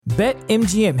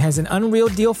BetMGM has an unreal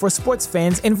deal for sports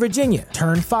fans in Virginia.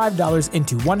 Turn $5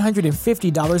 into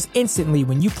 $150 instantly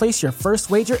when you place your first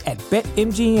wager at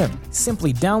BetMGM.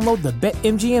 Simply download the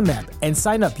BetMGM app and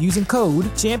sign up using code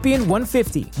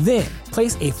Champion150. Then,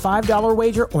 place a $5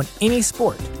 wager on any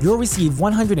sport. You'll receive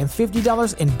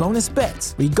 $150 in bonus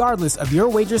bets, regardless of your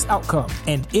wager's outcome.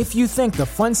 And if you think the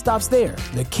fun stops there,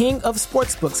 the King of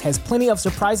Sportsbooks has plenty of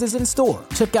surprises in store.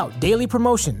 Check out daily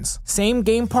promotions,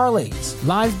 same-game parlays,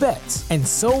 live bets, and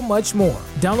so much more.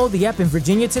 Download the app in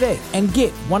Virginia today and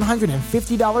get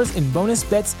 $150 in bonus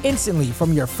bets instantly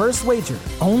from your first wager.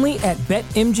 Only at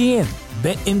BetMGM.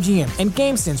 BetMGM and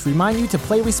GameSense remind you to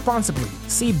play responsibly.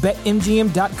 See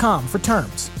BetMGM.com for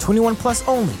terms. 21 plus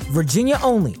only. Virginia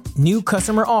only. New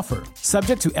customer offer.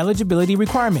 Subject to eligibility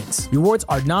requirements. Rewards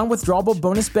are non-withdrawable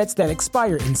bonus bets that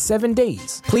expire in 7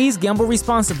 days. Please gamble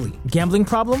responsibly. Gambling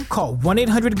problem? Call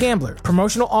 1-800-GAMBLER.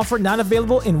 Promotional offer not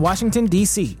available in Washington,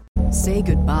 D.C. Say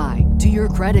goodbye to your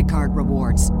credit card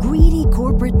rewards. Greedy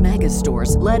corporate mega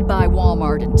stores, led by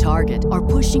Walmart and Target, are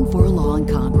pushing for a law in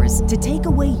Congress to take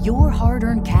away your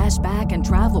hard-earned cash back and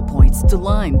travel points to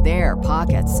line their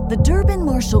pockets. The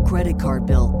Durbin-Marshall credit card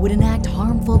bill would enact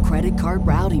harmful credit card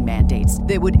routing mandates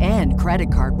that would end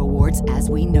credit card rewards as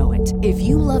we know it. If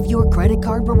you love your credit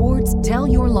card rewards, tell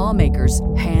your lawmakers,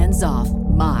 hands off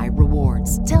my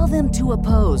rewards. Tell them to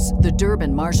oppose the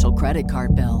Durbin-Marshall credit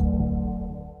card bill.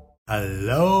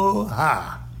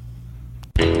 Aloha.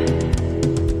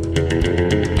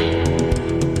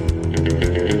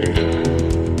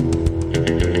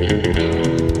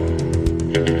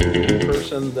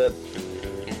 Person that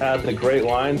had the great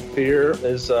line, fear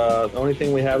is the only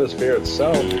thing we have is fear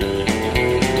itself.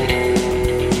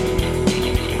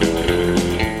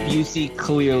 Busey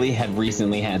clearly had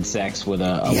recently had sex with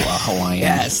a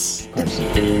Hawaiian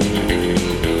person.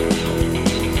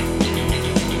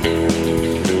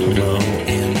 Hello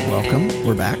and welcome.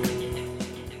 We're back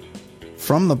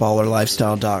from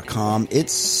theballerlifestyle.com.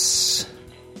 It's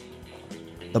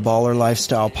the Baller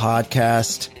Lifestyle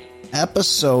Podcast,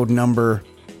 episode number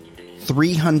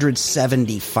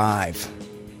 375.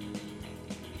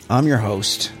 I'm your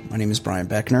host. My name is Brian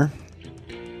Beckner.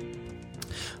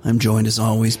 I'm joined as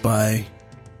always by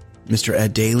Mr.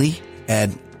 Ed Daly.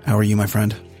 Ed, how are you, my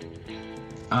friend?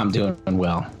 I'm doing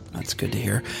well. That's good to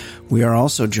hear. We are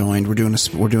also joined. We're doing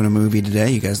a movie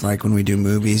today. You guys like when we do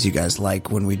movies. You guys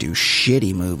like when we do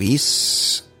shitty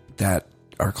movies that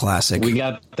are classic. We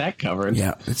got that covered.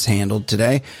 Yeah, it's handled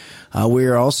today. We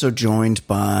are also joined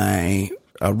by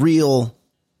a real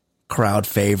crowd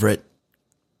favorite.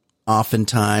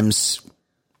 Oftentimes,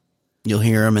 you'll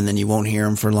hear him and then you won't hear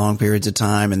him for long periods of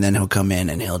time, and then he'll come in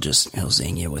and he'll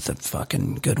zing you with a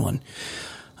fucking good one.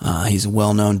 He's a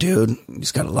well-known dude.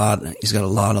 He's got a lot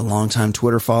of longtime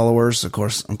Twitter followers. Of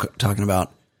course, I'm talking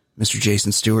about Mr.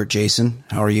 Jason Stewart. Jason,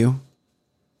 how are you?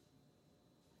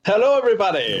 Hello,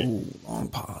 everybody. Ooh, long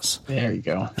pause. There you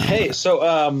go. Hey, so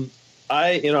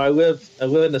I live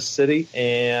in a city,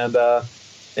 and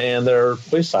there are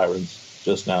police sirens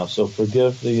just now. So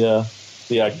forgive the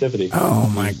activity. Oh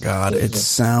my God, it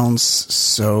sounds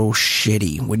so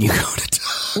shitty when you go to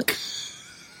talk.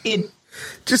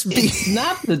 It's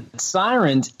not the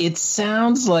sirens. It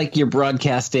sounds like you're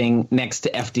broadcasting next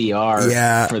to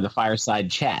FDR for the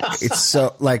fireside chats. It's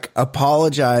so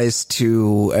apologize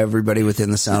to everybody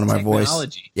within the sound of my voice.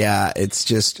 Yeah, it's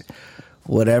just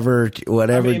whatever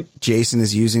Jason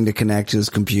is using to connect to his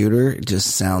computer, it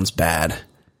just sounds bad.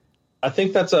 I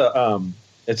think that's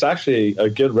it's actually a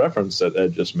good reference that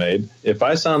Ed just made. If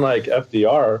I sound like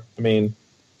FDR, I mean,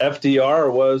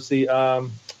 FDR was the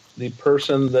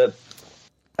person that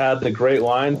had the great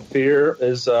line, fear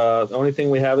is the only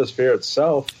thing we have is fear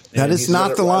itself. That is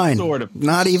not the line.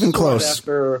 Not even close.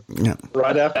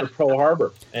 Right after Pearl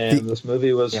Harbor. And this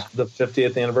movie was the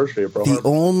 50th anniversary of Pearl Harbor.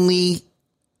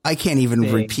 I can't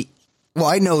even repeat. Well,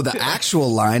 I know the actual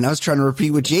line. I was trying to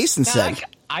repeat what Jason said.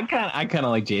 I kind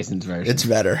of like Jason's version. It's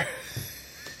better.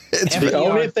 It's the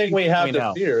only thing we have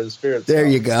to fear is fear itself. There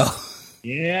you go.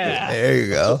 Yeah. There you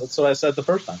go. That's what I said the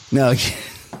first time. No.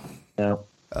 No.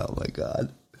 Oh my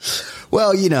God.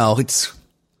 Well, we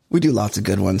do lots of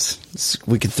good ones.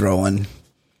 We could throw another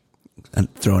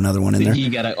one in there.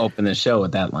 You got to open the show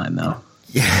with that line, though.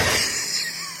 Yeah.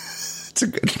 That's a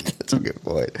good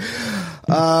point.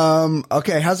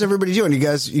 Okay, how's everybody doing? You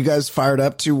guys fired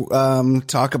up to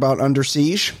talk about Under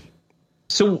Siege?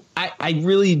 So I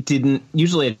really didn't.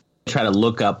 Usually I try to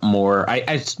look up more.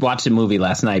 I watched a movie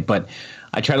last night, but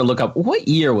I try to look up what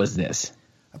year was this?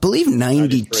 I believe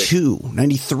 92,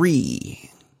 93.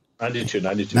 92.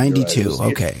 92,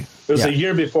 right. okay. It was a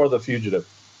year before The Fugitive.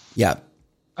 Yeah.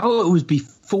 Oh, it was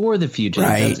before The Fugitive.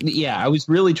 Right. Yeah, I was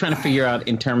really trying to figure out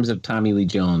in terms of Tommy Lee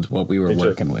Jones what we were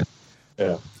working with.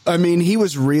 Yeah. I mean, he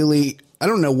was really, I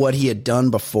don't know what he had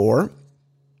done before,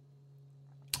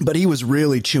 but he was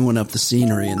really chewing up the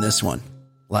scenery in this one.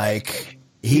 Like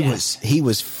he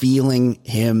was feeling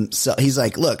himself. He's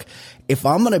like, look, if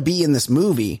I'm going to be in this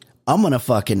movie, I'm going to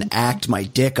fucking act my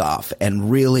dick off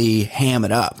and really ham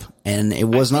it up. And it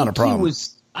was not a problem.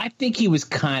 I think he was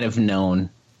kind of known.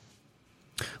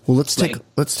 Well, let's take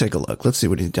a look. Let's see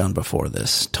what he's done before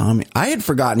this. Tommy, I had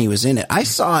forgotten he was in it. I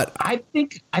saw it. I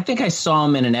think I saw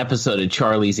him in an episode of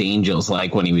Charlie's Angels,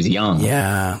 like when he was young.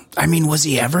 Yeah. I mean, was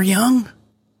he ever young?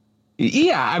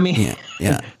 Yeah. I mean,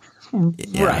 yeah.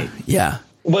 Right. Yeah.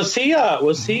 Was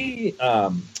he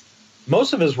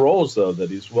most of his roles though that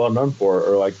he's well known for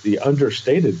are like the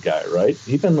understated guy, right?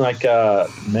 Even like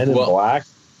Men in Black.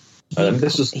 He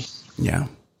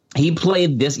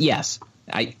played this. Yes.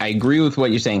 I agree with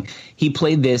what you're saying. He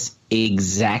played this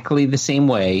exactly the same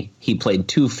way he played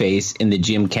Two-Face in the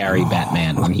Jim Carrey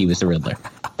Batman when he was the Riddler.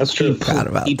 That's true.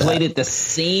 He played it the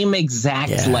same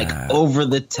exact, like over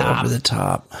the top. Over the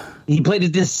top. He played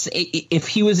it this. If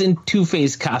he was in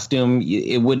Two-Face costume,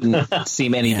 it wouldn't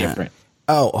seem any different.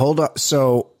 Oh, hold on.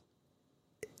 So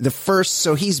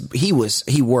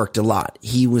he worked a lot.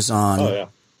 He was on.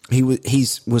 He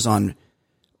was on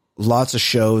lots of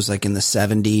shows like in the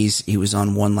 70s. He was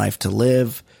on One Life to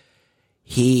Live.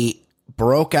 He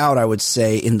broke out, I would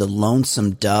say, in The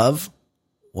Lonesome Dove.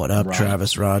 What up,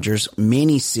 Travis Rogers?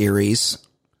 Miniseries.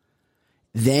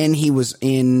 Then he was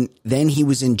in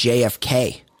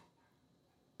JFK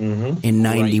in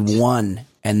 91. Right.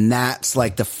 And that's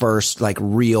like the first like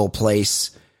real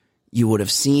place you would have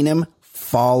seen him,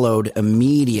 followed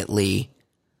immediately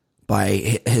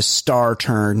by his star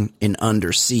turn in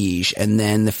Under Siege, and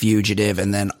then The Fugitive,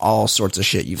 and then all sorts of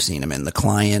shit you've seen him in. The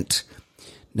Client,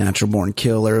 Natural Born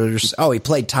Killers. Oh, he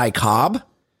played Ty Cobb.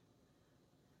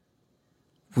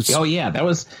 Oh yeah, that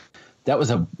was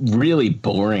a really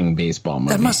boring baseball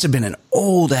movie. That must have been an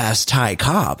old ass Ty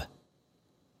Cobb.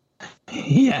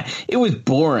 Yeah, it was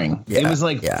boring. Yeah, it was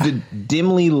like the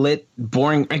dimly lit,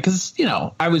 boring. Because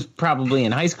I was probably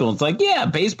in high school. It's like,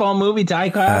 baseball movie, Ty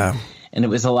Cobb. And it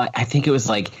was a lot. I think it was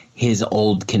like his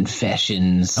old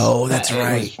confessions. Oh, that's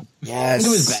right. Yes, it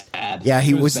was bad. Yeah,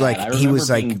 he was like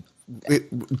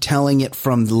telling it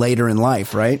from later in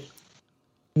life, right?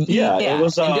 Yeah, it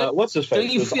was. What's his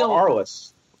face? It was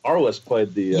Arliss. Arliss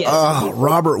played the.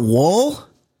 Robert Wuhl.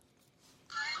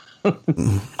 I'm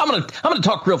gonna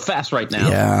talk real fast right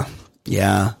now.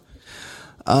 Yeah.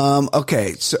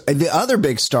 Okay, so the other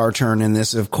big star turn in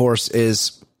this, of course,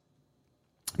 is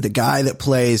the guy that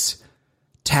plays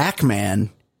Tackman,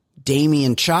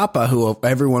 Damian Chapa, who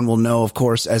everyone will know, of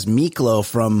course, as Miklo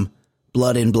from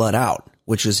Blood In, Blood Out,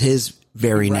 which was his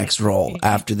very next role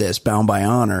after this, Bound by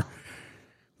Honor,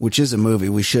 which is a movie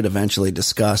we should eventually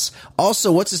discuss.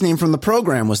 Also, what's his name from The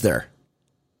Program was there?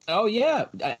 Oh, yeah,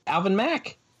 Alvin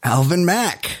Mack. Alvin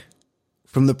Mack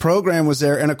from The Program was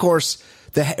there. And, of course,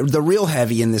 the real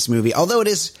heavy in this movie, although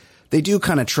they do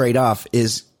kind of trade off,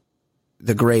 is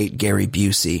the great Gary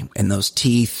Busey and those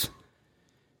teeth.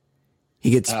 He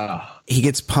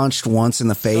gets punched once in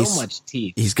the face. So much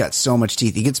teeth. He's got so much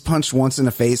teeth. He gets punched once in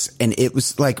the face, and it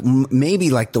was like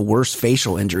maybe like the worst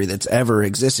facial injury that's ever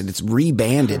existed. It's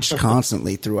rebandaged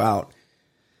constantly throughout.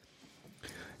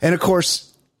 And of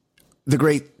course, the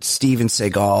great Steven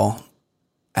Seagal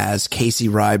as Casey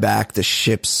Ryback, the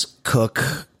ship's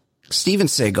cook. Steven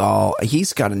Seagal,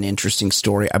 he's got an interesting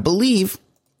story. I believe,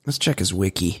 let's check his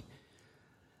wiki.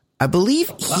 I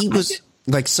believe he was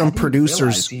like some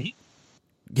producers.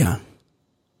 Yeah.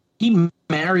 He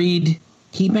married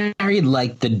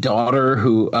like the daughter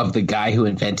of the guy who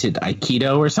invented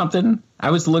Aikido or something.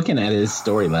 I was looking at his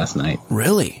story last night.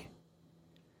 Really?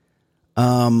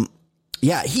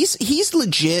 Yeah, he's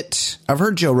legit. I've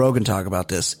heard Joe Rogan talk about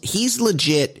this. He's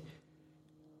legit.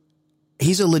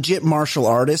 He's a legit martial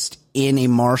artist in a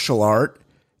martial art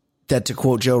that, to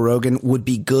quote Joe Rogan, would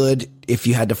be good if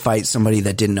you had to fight somebody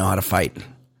that didn't know how to fight.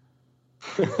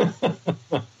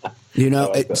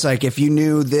 It's like if you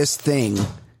knew this thing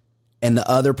and the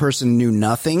other person knew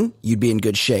nothing, you'd be in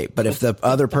good shape. But if the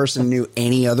other person knew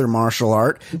any other martial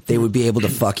art, they would be able to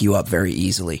fuck you up very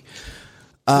easily.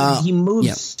 He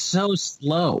moves so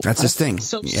slow. That's his thing.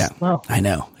 So slow. I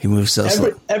know. He moves so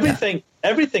slow.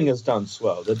 Everything is done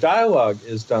slow. The dialogue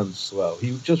is done slow.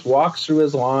 He just walks through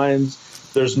his lines.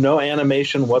 There's no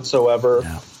animation whatsoever.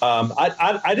 No.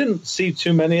 I didn't see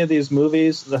too many of these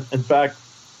movies. In fact,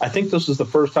 I think this was the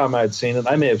first time I had seen it.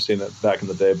 I may have seen it back in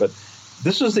the day, but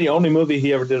this was the only movie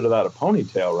he ever did without a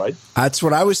ponytail, right? That's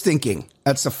what I was thinking.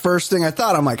 That's the first thing I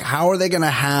thought. I'm like, how are they going to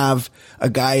have a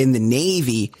guy in the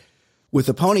Navy with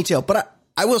a ponytail? But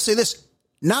I will say this,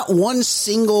 not one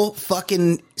single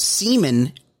fucking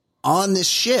seaman on this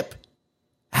ship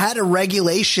had a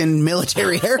regulation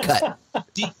military haircut.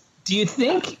 Do you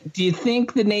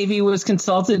think the Navy was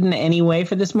consulted in any way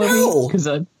for this movie? No. Because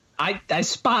I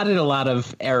spotted a lot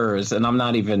of errors, and I'm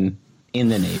not even in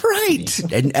the Navy.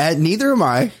 Right. And neither am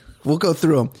I. We'll go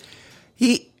through them.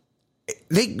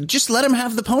 They just let him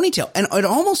have the ponytail. And it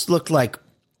almost looked like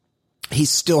he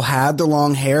still had the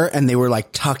long hair and they were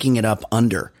like tucking it up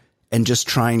under and just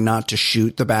trying not to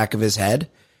shoot the back of his head,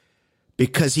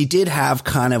 because he did have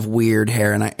kind of weird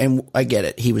hair. And I get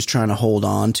it. He was trying to hold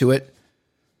on to it.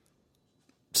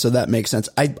 So that makes sense.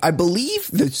 I believe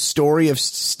the story of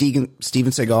Steven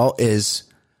Seagal is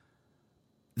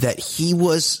that he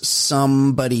was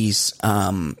somebody's,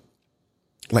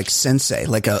 like sensei,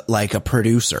 like a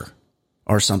producer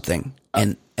or something.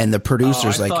 And the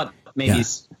producer's I thought maybe,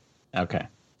 okay.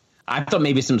 I thought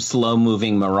maybe some slow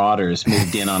moving marauders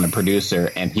moved in on a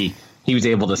producer and he was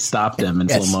able to stop them in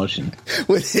slow motion.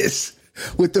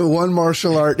 With the one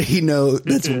martial art he knows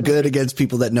that's good against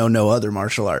people that know no other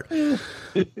martial art.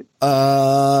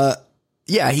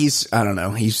 Yeah, I don't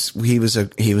know. He was an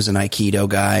Aikido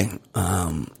guy.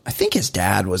 I think his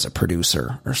dad was a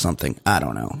producer or something. I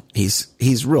don't know.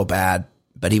 He's real bad,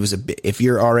 but if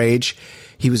you're our age,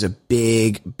 he was a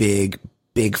big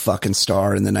fucking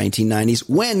star in the 1990s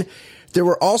when there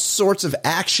were all sorts of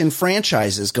action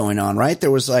franchises going on, right? It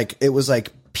was like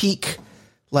peak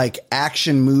like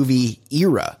action movie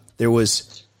era.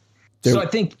 So I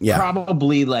think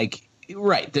probably like,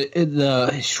 right, the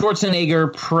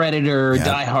Schwarzenegger, Predator,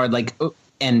 Die Hard, like,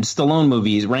 and Stallone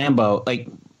movies, Rambo, like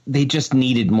they just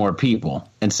needed more people,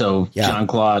 and so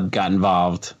Jean-Claude got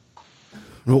involved,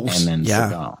 and then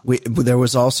Seagal. There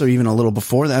was also even a little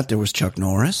before that. There was Chuck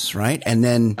Norris, right? And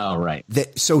then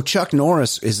so Chuck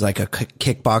Norris is like a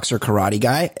kickboxer, karate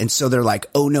guy, and so they're like,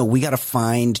 oh no, we got to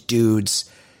find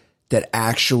dudes that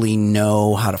actually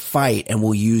know how to fight, and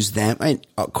we'll use them. And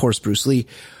of course, Bruce Lee.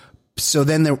 So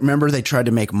then remember they tried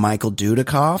to make Michael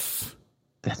Dudikoff.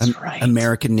 That's right.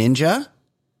 American Ninja.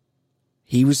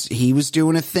 He was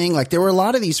doing a thing. Like there were a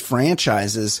lot of these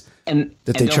franchises that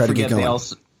they tried to get going.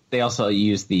 They also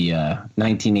used the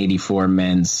 1984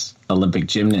 men's Olympic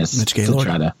gymnast to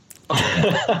try to.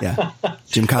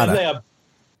 Jim Cotta.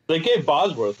 They gave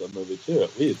Bosworth a movie too.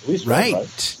 At least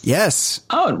right. Yes.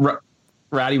 Oh,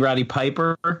 Roddy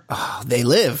Piper. Oh, they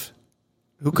live.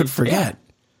 Who could forget?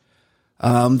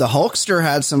 The Hulkster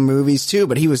had some movies too,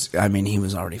 but he was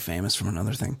already famous from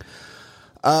another thing.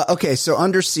 Okay, so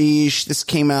Under Siege, this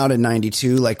came out in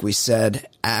 92, like we said,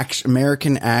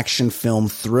 American action film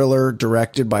thriller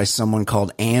directed by someone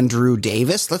called Andrew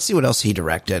Davis. Let's see what else he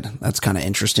directed. That's kind of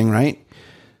interesting, right?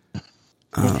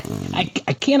 I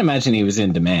can't imagine he was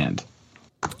in demand.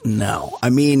 No,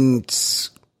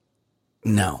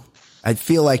 no. I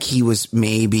feel like he just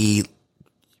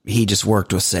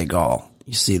worked with Seagal.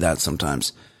 You see that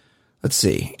sometimes. Let's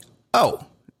see. Oh,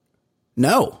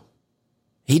 no.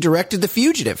 He directed The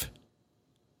Fugitive.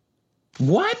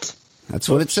 What? That's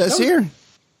what it says here.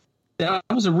 That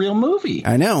was a real movie.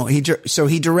 I know. So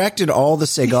he directed all the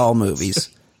Seagal movies.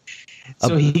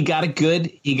 So he got a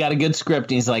good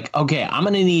script, and he's like, okay, I'm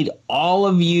going to need all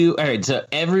of you. All right, so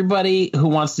everybody who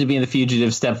wants to be in The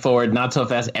Fugitive, step forward. Not so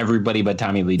fast, everybody but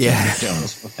Tommy Lee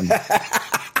Jones.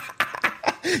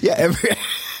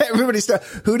 Everybody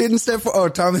who didn't step forward? Oh,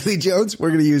 Tommy Lee Jones. We're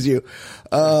going to use you.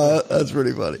 That's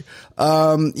pretty funny.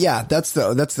 That's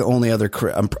the only other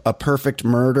A Perfect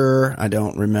Murder. I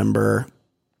don't remember.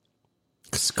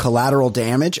 Collateral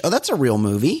Damage. Oh, that's a real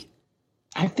movie.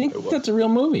 I think that's a real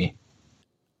movie.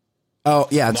 Oh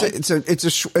yeah, that's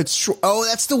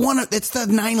the one. It's the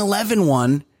 9/11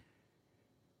 one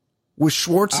with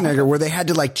Schwarzenegger, where they had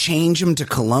to like change him to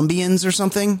Colombians or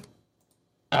something.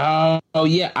 Oh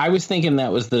yeah, I was thinking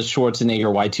that was the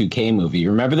Schwarzenegger Y2K movie.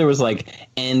 Remember there was like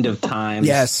End of Time.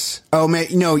 Yes. Oh man,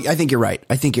 no, I think you're right.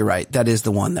 That is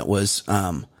the one that was.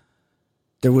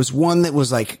 There was one that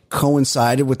was like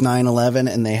coincided with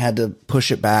 9/11, and they had to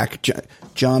push it back.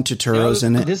 John Turturro's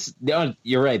in it.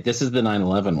 You're right. This is the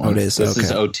 9/11 one. Oh, it is. This is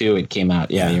 2002. It came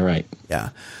out. Yeah, you're right. Yeah.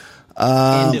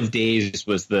 End of Days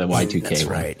was the Y2K. That's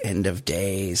one. right. End of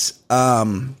Days.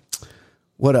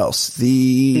 What else?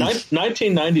 The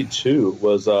 1992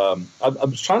 was. I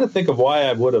was trying to think of why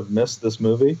I would have missed this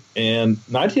movie, and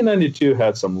 1992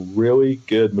 had some really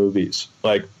good movies,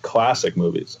 like classic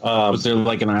movies. Was there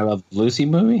like an I Love Lucy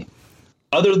movie?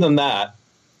 Other than that,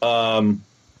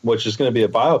 which is going to be a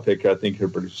biopic, I think, here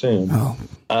pretty soon.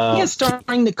 Oh,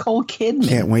 starring Nicole Kidman.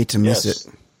 Can't wait to miss it.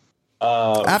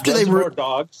 After Reservoir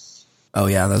Dogs. Oh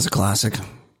yeah, that's a classic.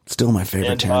 Still my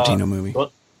favorite Tarantino movie.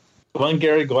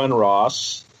 Glengarry Glen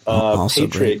Ross, also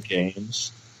Patriot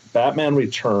Games, Batman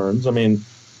Returns. I mean,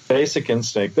 Basic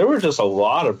Instinct. There were just a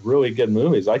lot of really good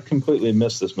movies. I completely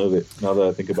missed this movie now that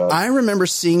I think about it. I remember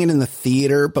seeing it in the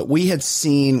theater, but I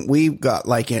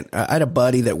had a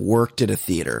buddy that worked at a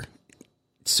theater.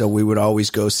 So we would always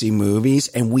go see movies,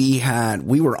 and we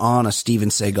were on a Steven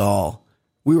Seagal.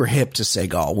 We were hip to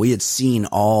Seagal. We had seen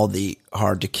all the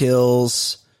Hard to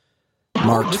Kills,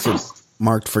 Marked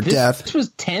for Death. This was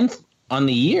 10th on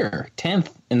the year, 10th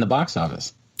in the box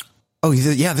office. Oh,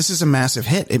 yeah, this is a massive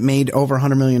hit. It made over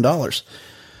 $100 million.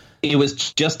 It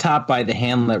was just topped by The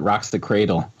Hand That Rocks the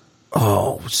Cradle.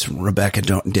 Oh, it's Rebecca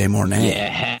De Mornay.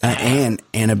 Yeah. And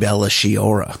Annabella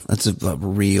Sciorra. That's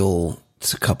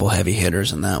it's a couple heavy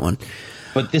hitters in that one.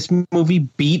 But this movie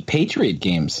beat Patriot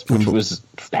Games, which was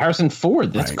Harrison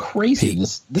Ford. That's crazy.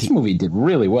 This movie did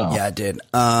really well. Yeah, it did.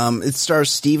 It stars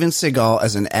Steven Seagal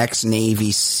as an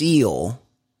ex-Navy SEAL.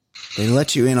 They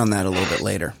let you in on that a little bit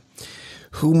later.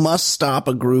 Who must stop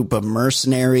a group of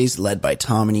mercenaries led by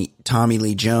Tommy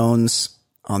Lee Jones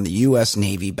on the U.S.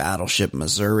 Navy battleship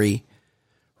Missouri.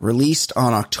 Released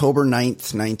on October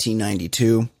 9th,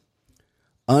 1992.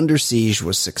 Under Siege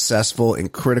was successful in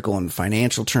critical and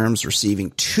financial terms,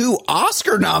 receiving 2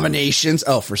 Oscar nominations.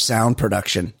 Oh, for sound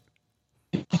production.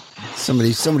 Somebody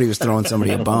was throwing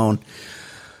somebody a bone.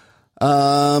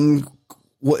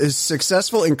 Was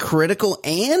successful in critical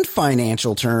and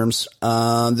financial terms.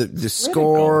 The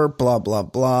score, blah, blah,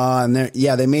 blah. And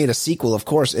they made a sequel, of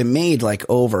course. It made like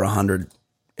over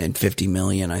 150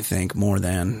 million, I think, more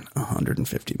than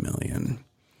 150 million.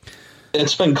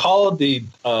 It's been called the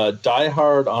Die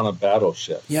Hard on a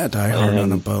Battleship. Yeah, Die Hard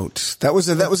on a boat. That was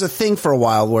a thing for a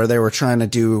while where they were trying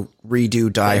to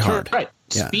redo Die Hard. Right.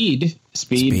 Yeah.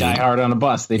 Speed, Die Hard on a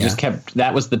bus. They just kept,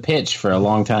 that was the pitch for a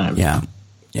long time. Yeah.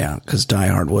 Yeah, because Die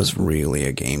Hard was really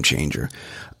a game changer.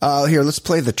 Here, let's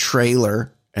play the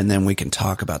trailer, and then we can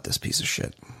talk about this piece of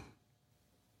shit.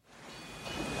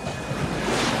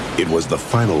 It was the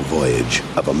final voyage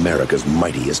of America's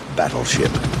mightiest battleship.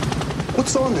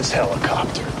 What's on this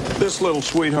helicopter? This little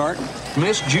sweetheart,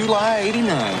 Miss July 89.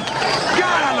 God,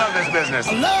 I love this business.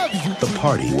 I love you. The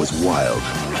party was wild.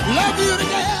 Love you to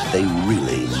death. They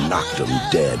really knocked them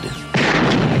dead.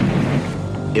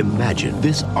 Imagine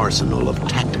this arsenal of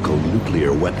tactical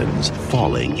nuclear weapons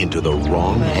falling into the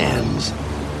wrong hands.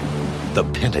 The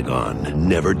Pentagon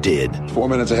never did. 4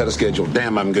 minutes ahead of schedule.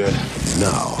 Damn, I'm good.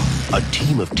 Now, a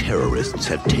team of terrorists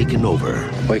have taken over.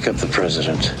 Wake up the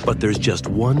president. But there's just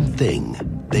one thing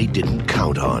they didn't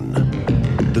count on.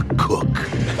 The cook.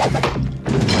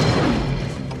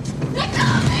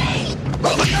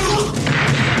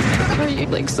 Are you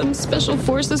like some special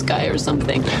forces guy or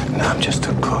something? No, I'm just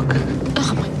a cook.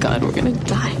 Oh my God, we're gonna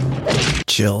die.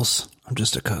 Chills. I'm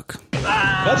just a cook.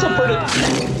 That's a pretty...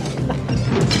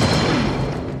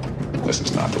 This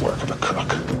is not the work of a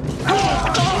cook.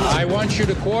 I want you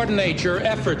to coordinate your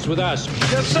efforts with us.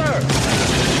 Yes,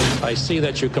 sir. I see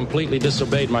that you completely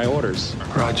disobeyed my orders.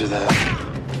 Roger that.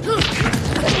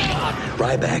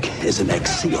 Ryback is an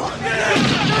ex-SEAL.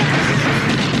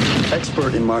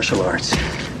 Expert in martial arts.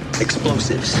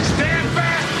 Explosives. Stand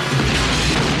back!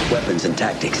 Weapons and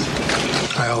tactics.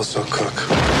 I also cook.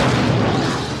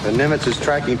 The Nimitz is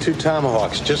tracking 2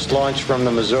 Tomahawks just launched from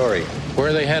the Missouri. Where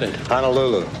are they headed?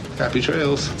 Honolulu. Happy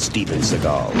trails. Steven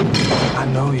Seagal. I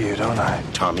know you, don't I?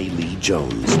 Tommy Lee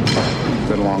Jones.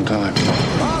 Been a long time.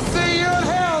 I'll see you in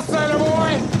hell, sailor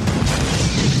boy!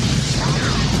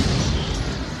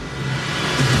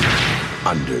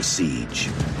 Under Siege.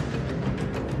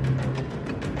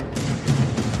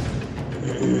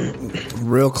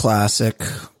 Real classic.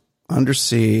 Under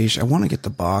Siege. I want to get the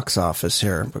box office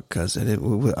here because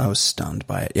I was stunned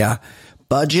by it. Yeah.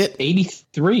 Budget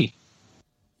 83.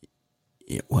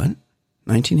 What?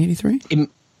 1983?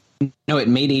 No, it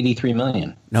made 83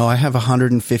 million. No, I have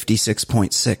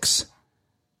 156.6.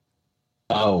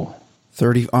 Oh.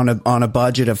 30 on a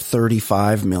budget of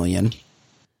 35 million.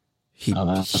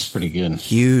 That's pretty good.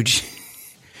 Huge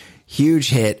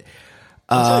hit.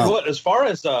 I'll tell you what, as far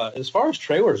as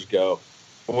trailers go,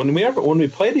 when we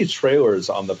play these trailers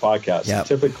on the podcast,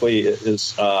 typically it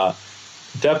is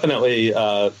definitely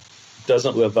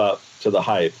doesn't live up to the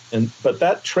hype. But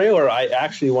that trailer, I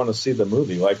actually want to see the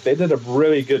movie. Like, they did a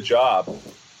really good job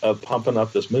of pumping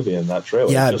up this movie in that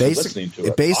trailer. Yeah, basically,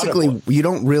 you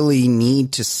don't really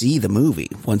need to see the movie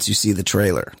once you see the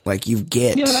trailer. Like, you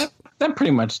get... Yeah, that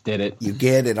pretty much did it. You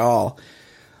get it all.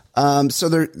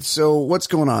 So what's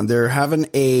going on? They're having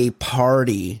a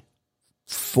party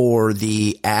for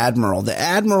the admiral. The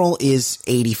admiral is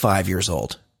 85 years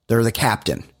old. They're the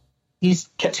captain. He's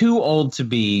too old to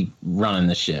be running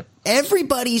the ship.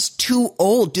 Everybody's too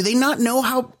old. Do they not know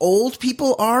how old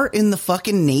people are in the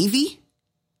fucking Navy?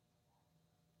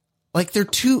 Like they're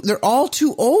all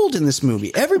too old in this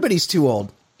movie. Everybody's too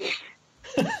old.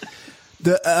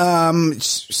 The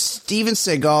Steven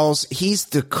Seagal's, he's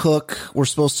the cook. We're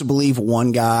supposed to believe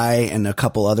one guy and a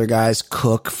couple other guys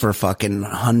cook for fucking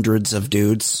hundreds of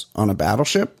dudes on a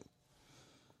battleship.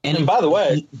 And by the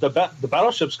way, the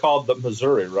battleship's called the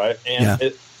Missouri, right?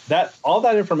 And all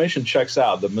that information checks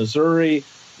out. The Missouri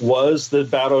was the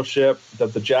battleship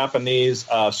that the Japanese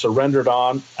surrendered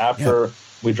on after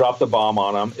we dropped the bomb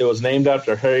on them. It was named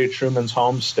after Harry Truman's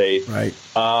home state, right?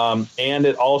 And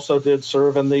it also did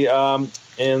serve in the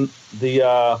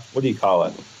what do you call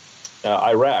it?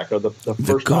 Iraq, or the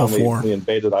first Gulf time War. we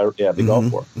invaded Iraq. Yeah, the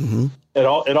Gulf War. Mm-hmm. It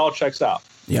all checks out.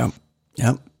 Yeah.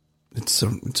 It's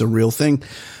a real thing.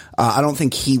 I don't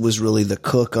think he was really the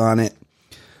cook on it.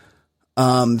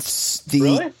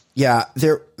 Really? Yeah,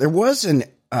 there was an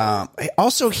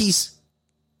also he's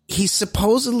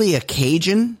supposedly a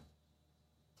Cajun.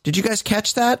 Did you guys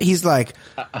catch that? He's like,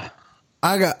 I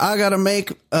gotta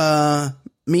make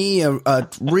me a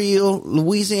real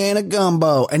Louisiana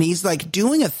gumbo, and he's like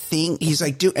doing a thing. He's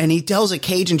like and he tells a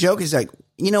Cajun joke. He's like,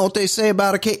 you know what they say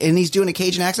about a Cajun, and he's doing a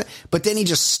Cajun accent, but then he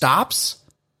just stops.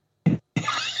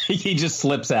 He just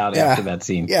slips out after that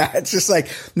scene. Yeah, it's just like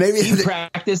maybe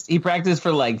he practiced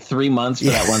for like 3 months for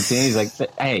that one scene. He's like,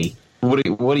 hey, what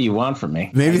do you want from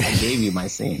me? Maybe I gave you my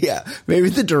scene. Yeah, maybe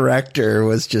the director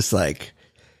was just like,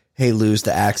 hey, lose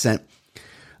the accent.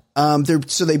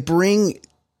 So they bring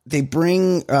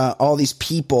all these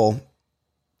people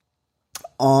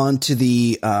onto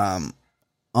the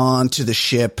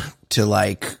ship to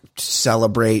like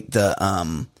celebrate the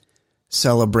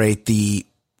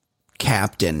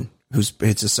captain,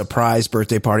 it's a surprise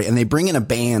birthday party, and they bring in a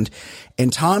band,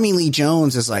 and Tommy Lee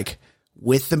Jones is like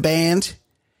with the band,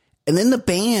 and then the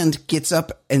band gets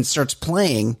up and starts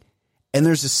playing, and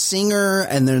there's a singer,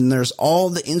 and then there's all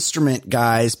the instrument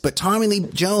guys, but Tommy Lee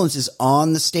Jones is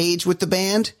on the stage with the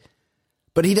band,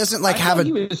 but he doesn't like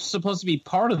he was supposed to be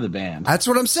part of the band. That's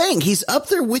what I'm saying. He's up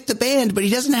there with the band, but he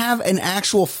doesn't have an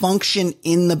actual function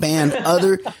in the band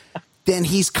other then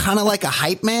he's kind of like a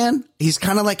hype man. He's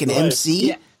kind of like an MC.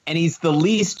 Yeah, and he's the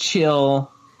least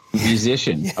chill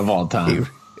musician of all time.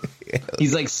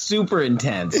 He's like super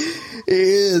intense. He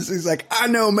is. He's like, I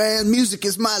know, man, music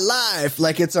is my life.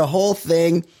 Like it's a whole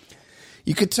thing.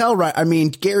 You could tell, right? I mean,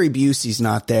 Gary Busey's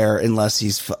not there unless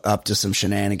he's up to some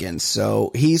shenanigans.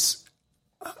 So it's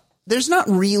not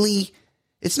really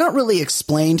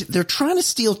explained. They're trying to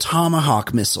steal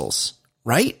Tomahawk missiles,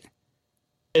 right?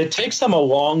 It takes them a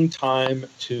long time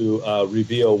to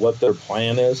reveal what their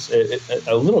plan is.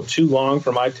 A little too long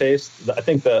for my taste. I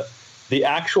think the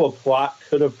actual plot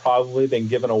could have probably been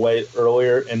given away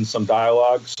earlier in some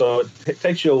dialogue. So it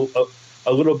takes you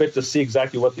a little bit to see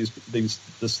exactly what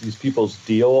these people's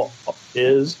deal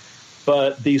is.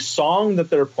 But the song that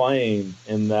they're playing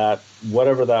in that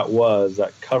whatever that was,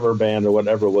 that cover band or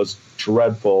whatever, was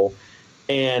dreadful.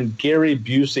 And Gary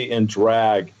Busey in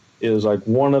drag is like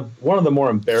one of the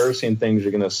more embarrassing things you're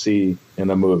going to see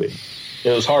in a movie. It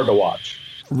was hard to watch.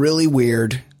 Really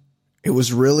weird. It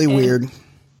was really weird.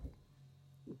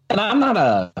 And I'm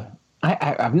not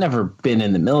I've never been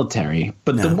in the military,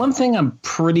 but the one thing I'm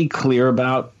pretty clear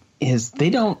about is they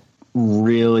don't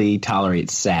really tolerate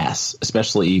sass,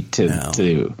 especially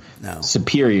to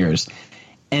superiors.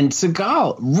 And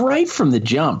Seagal, right from the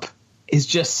jump, is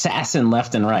just sassing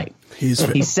left and right.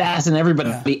 He's sassing everybody.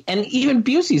 Yeah. And even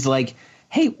Busey's like,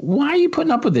 hey, why are you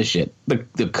putting up with this shit?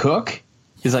 The cook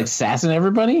is like sassing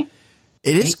everybody.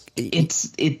 It's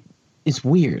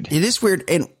weird. It is weird.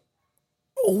 And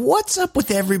what's up with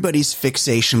everybody's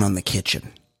fixation on the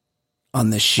kitchen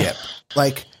on this ship?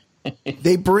 Like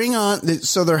they bring on,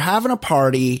 so they're having a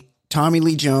party. Tommy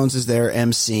Lee Jones is there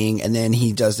emceeing, and then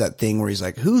he does that thing where he's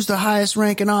like, who's the highest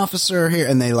ranking officer here?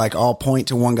 And they like all point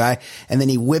to one guy, and then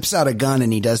he whips out a gun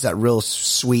and he does that real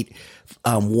sweet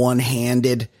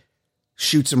one-handed,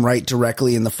 shoots him right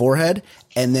directly in the forehead.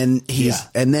 And then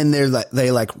and then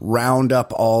they like round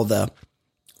up all the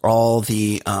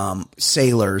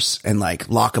sailors and like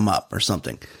lock them up or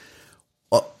something.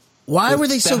 Why were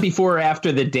they so before or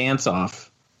after the dance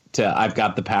off to I've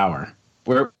Got the Power?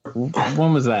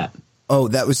 When was that? Oh,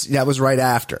 that was right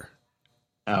after.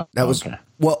 Oh, that was okay.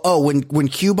 Well, when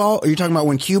Cue Ball, are you talking about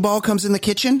when Cue Ball comes in the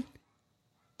kitchen?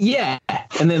 Yeah,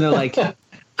 and then they're like,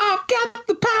 "I've got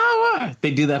the power.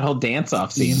 They do that whole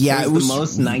dance-off scene. Yeah, it was the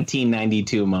most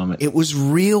 1992 moment. It was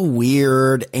real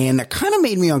weird, and it kind of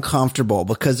made me uncomfortable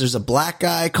because there's a black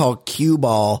guy called Cue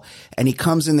Ball, and he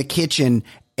comes in the kitchen,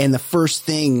 and the first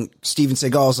thing Steven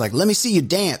Seagal is like, "Let me see you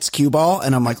dance, Cue Ball,"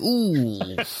 and I'm like, "Ooh,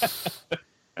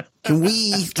 can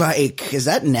we is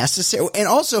that necessary?" And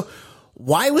also,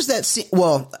 why was that scene?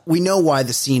 Well, we know why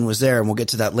the scene was there, and we'll get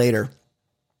to that later.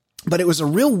 But it was a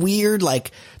real weird,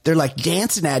 they're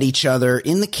dancing at each other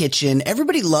in the kitchen.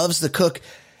 Everybody loves the cook.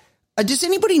 Does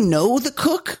anybody know the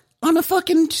cook on a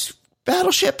fucking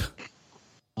battleship?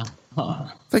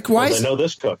 Why they know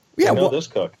this cook. Yeah, they know this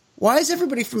cook. Why is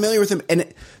everybody familiar with him?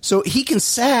 And so he can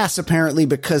sass apparently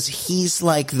because he's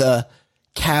like the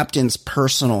captain's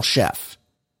personal chef.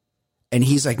 And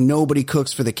he's like, nobody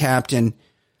cooks for the captain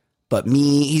but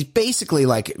me. He's basically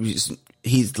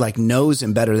he's like knows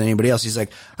him better than anybody else. He's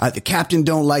like, the captain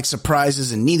don't like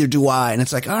surprises and neither do I. And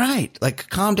it's like, all right,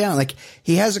 calm down.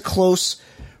 He has a close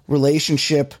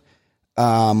relationship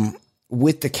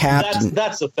with the captain.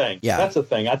 That's the thing. Yeah. That's the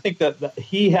thing. I think that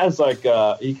he has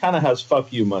he kind of has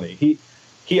fuck you money.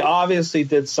 He obviously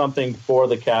did something for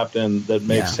the captain that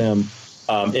makes him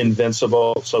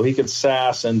invincible. So he could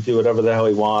sass and do whatever the hell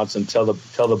he wants and tell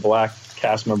the black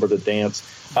cast member to dance.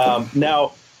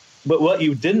 Now, but what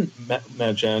you didn't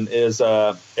mention is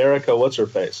Erica, what's her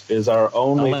face, is our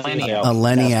only female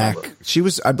Eleniak. She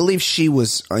was, I believe, she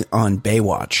was on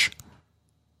Baywatch.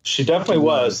 She definitely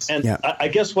was, and I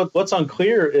guess what's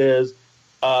unclear is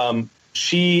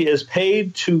she is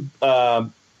paid to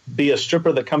be a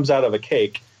stripper that comes out of a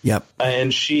cake. Yep.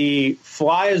 And she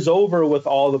flies over with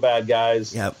all the bad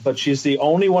guys. Yep. But she's the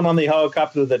only one on the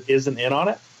helicopter that isn't in on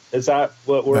it. Is that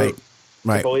what we're?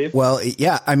 Right. Well,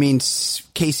 yeah. I mean,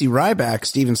 Casey Ryback,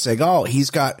 Steven Seagal, he's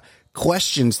got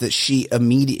questions that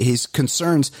his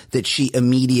concerns that she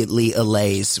immediately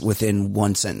allays within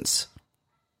one sentence.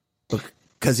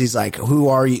 Because he's like, who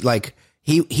are you?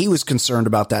 He was concerned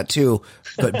about that too,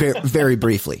 but very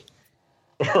briefly.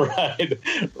 Right.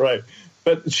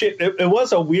 But it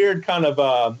was a weird kind of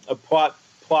a plot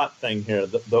thing here,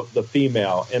 the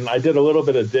female. And I did a little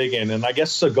bit of digging, and I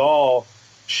guess Seagal,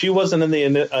 she wasn't in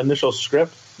the initial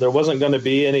script. There wasn't going to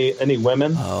be any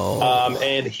women.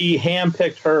 And he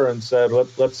handpicked her and said,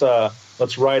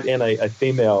 let's write in a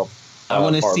female. I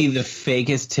want to see the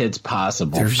fakest tits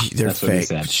possible. They're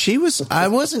fake. I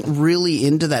wasn't really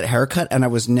into that haircut, and I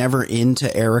was never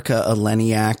into Erica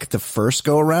Eleniak the first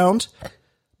go around.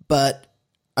 But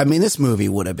I mean, this movie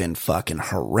would have been fucking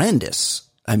horrendous.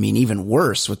 I mean, even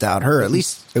worse without her. At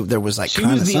least there was she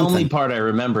was the only part I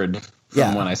remembered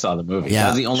from when I saw the movie. Yeah. That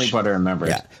was the only part I remembered.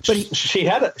 Yeah. But she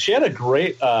had a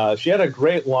great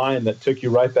line that took you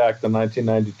right back to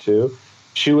 1992.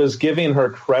 She was giving her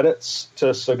credits to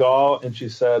Seagal, and she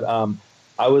said,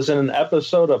 "I was in an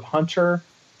episode of Hunter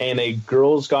and a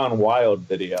Girls Gone Wild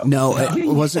video." No, it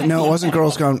wasn't. No, it wasn't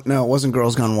Girls Gone. No, it wasn't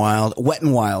Girls Gone Wild. Wet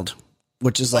and Wild,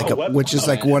 which is like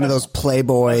one of those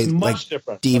Playboy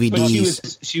DVDs.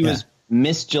 But she was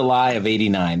Miss July of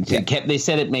 '89. They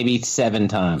said it maybe 7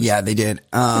 times. Yeah, they did.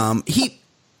 I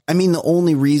mean, the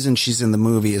only reason she's in the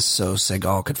movie is so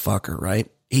Seagal could fuck her, right?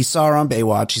 He saw her on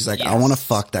Baywatch. He's like, I want to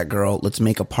fuck that girl. Let's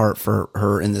make a part for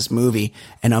her in this movie,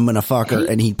 and I'm going to fuck her.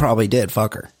 And he probably did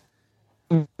fuck her.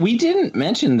 We didn't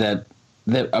mention that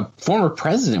a former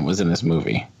president was in this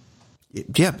movie.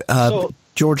 Yeah,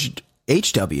 George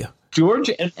H.W. George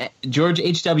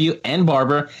H.W. and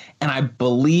Barber, and I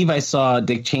believe I saw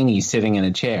Dick Cheney sitting in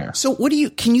a chair. So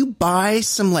can you buy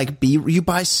some you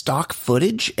buy stock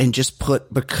footage and just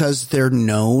put, because they're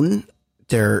known,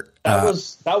 that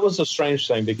was a strange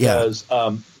thing, because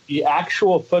the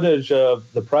actual footage of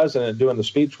the president doing the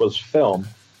speech was filmed,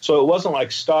 so it wasn't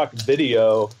like stock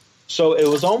video. So it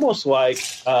was almost like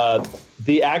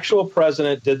the actual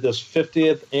president did this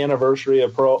 50th anniversary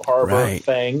of Pearl Harbor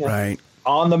thing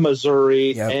on the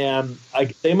Missouri, and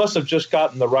they must have just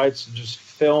gotten the rights to just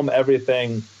film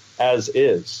everything as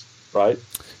is, right?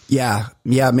 Yeah,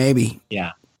 maybe.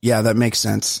 Yeah, that makes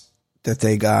sense. That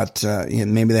they got,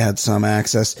 maybe they had some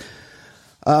access.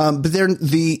 But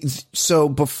so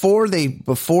before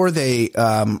they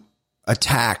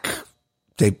attack,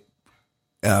 they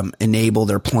enable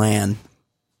their plan.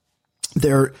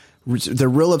 They're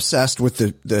real obsessed with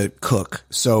the cook.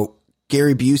 So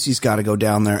Gary Busey's got to go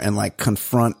down there and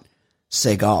confront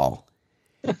Seagal,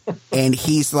 and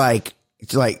he's like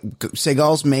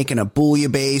Seagal's making a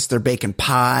bouillabaisse. They're baking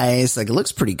pies. It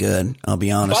looks pretty good. I'll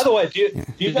be honest. By the way, do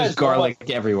you guys garlic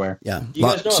everywhere? Yeah, you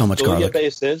guys know so much garlic.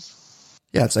 Bouillabaisse is?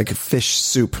 Yeah, it's like a fish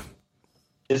soup.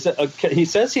 Is it? He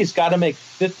says he's got to make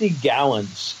 50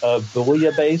 gallons of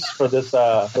bouillabaisse for this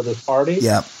party.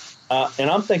 Yeah.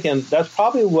 And I'm thinking that's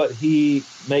probably what he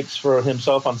makes for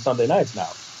himself on Sunday nights now.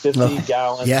 50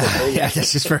 gallons. Yeah,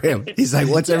 that's just for him. He's like,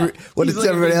 what is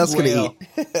everybody else going to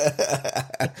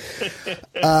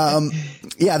eat?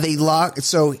 Yeah, they lock.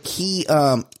 So he's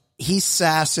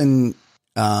sassing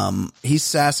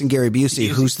Gary Busey,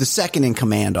 who's the second in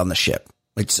command on the ship.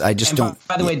 Which I just don't.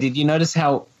 By the way, did you notice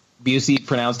how Busey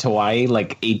pronounced Hawaii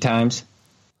like 8 times?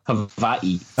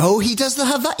 Hawaii. Oh, he does the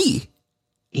Hawaii.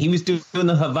 He was doing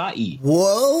the Hawaii.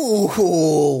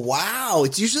 Whoa! Wow!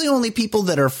 It's usually only people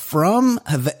that are from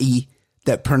Hawaii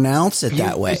that pronounce it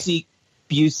that way.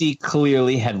 Busey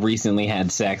clearly had recently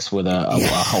had sex with a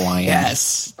Hawaiian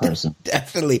person.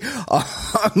 Definitely on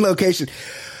location.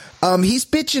 He's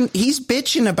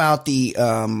bitching about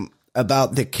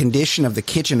the condition of the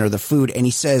kitchen or the food, and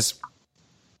he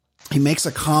makes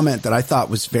a comment that I thought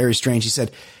was very strange. He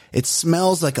said, "It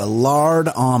smells like a lard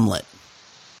omelet."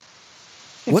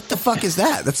 What the fuck is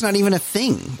that? That's not even a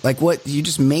thing. Like, what? You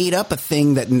just made up a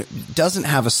thing that doesn't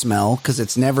have a smell because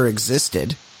it's never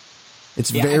existed.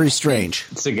 It's very strange.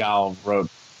 Seagal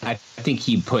wrote, I think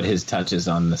he put his touches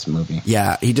on this movie.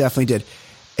 Yeah, he definitely did.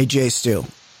 Hey, Jay Stu,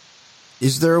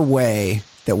 is there a way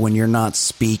that when you're not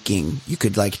speaking, you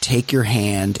could like take your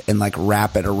hand and like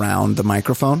wrap it around the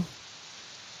microphone?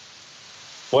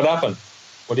 What happened?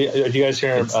 Are you guys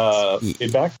hearing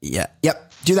feedback? Yeah.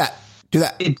 Yep. Do that.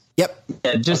 Yep.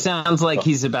 It just sounds like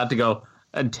he's about to go,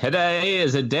 today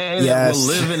is a day that will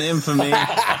live in infamy.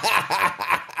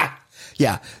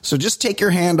 Yeah. So just take your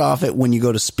hand off it when you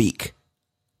go to speak,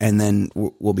 and then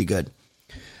we'll be good.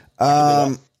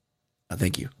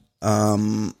 Thank you.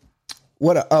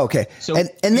 Okay. So and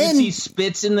then he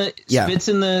spits in the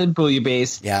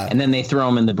bouillabaisse, and then they throw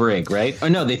him in the brig, right? Or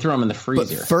no, they throw him in the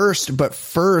freezer. But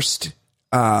first,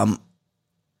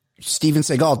 Steven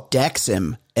Seagal decks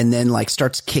him and then like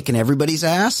starts kicking everybody's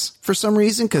ass for some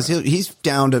reason because he's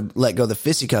down to let go of the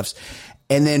fisticuffs,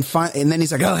 and then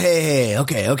he's like, oh hey,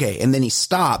 okay, and then he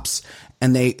stops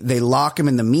and they lock him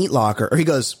in the meat locker, or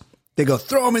they go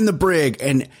throw him in the brig,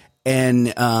 and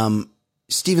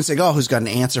Steven Seagal, who's got an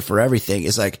answer for everything,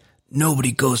 is like,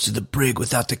 nobody goes to the brig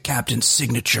without the captain's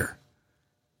signature.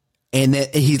 And then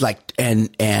he's like,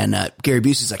 and Gary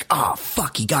Busey's like, oh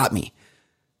fuck, he got me.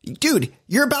 Dude,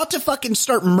 you're about to fucking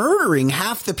start murdering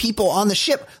half the people on the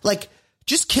ship. Like,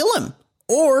 just kill him.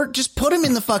 Or just put him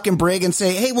in the fucking brig and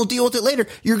say, hey, we'll deal with it later.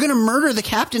 You're going to murder the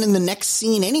captain in the next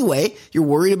scene anyway. You're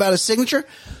worried about his signature.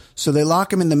 So they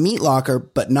lock him in the meat locker,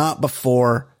 but not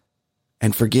before,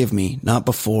 and forgive me, not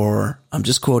before, I'm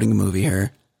just quoting a movie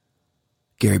here.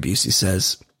 Gary Busey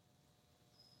says,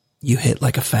 you hit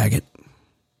like a faggot.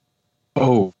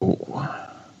 Oh,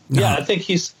 yeah, I think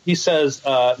he says,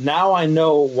 now I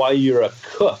know why you're a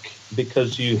cook,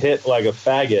 because you hit like a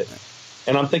faggot.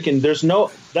 And I'm thinking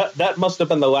that must have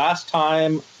been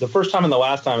the first time and the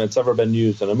last time it's ever been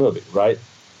used in a movie, right?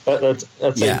 That's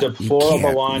a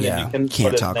deplorable line, and you can't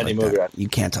put it in any movie. Right? You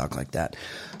can't talk like that.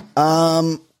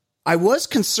 I was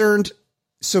concerned.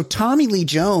 So Tommy Lee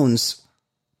Jones,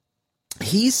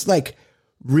 he's like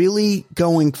really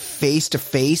going face to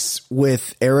face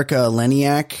with Erika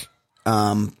Eleniak,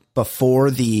 before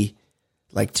the,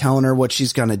 like, telling her what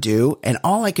she's going to do. And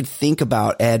all I could think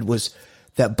about, Ed, was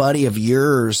that buddy of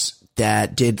yours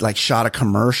that did like shot a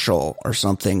commercial or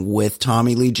something with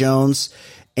Tommy Lee Jones.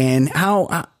 And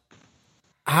how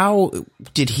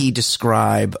did he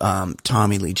describe,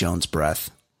 Tommy Lee Jones'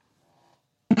 breath?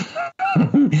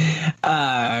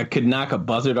 Could knock a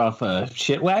buzzard off a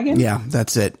shit wagon. Yeah,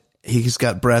 that's it. He's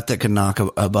got breath that could knock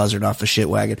a buzzard off a shit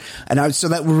wagon. And so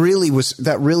that really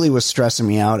was stressing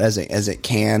me out as it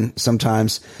can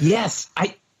sometimes. Yes,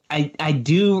 I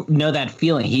do know that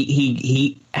feeling.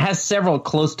 He has several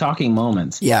close talking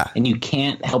moments. Yeah. And you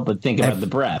can't help but think about the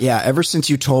breath. Yeah. Ever since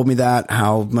you told me that,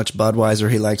 how much Budweiser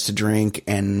he likes to drink,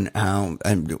 and how,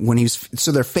 and when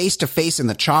so they're face to face in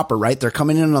the chopper, right? They're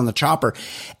coming in on the chopper,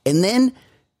 and then,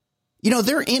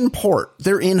 they're in port.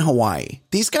 They're in Hawaii.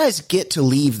 These guys get to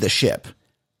leave the ship.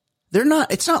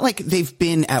 It's not like they've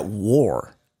been at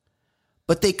war,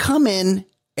 but they come in.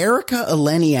 Erika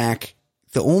Eleniak,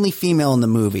 the only female in the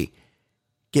movie.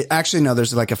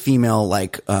 There's like a female,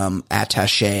 like,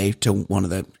 attaché to one of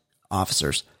the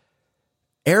officers.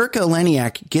 Erika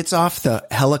Eleniak gets off the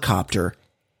helicopter,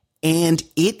 and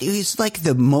it is like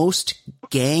the most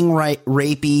gang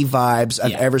rapey vibes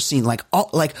I've ever seen. It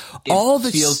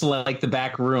feels like the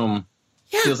back room.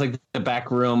 Yeah. Feels like the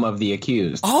back room of the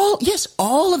accused. All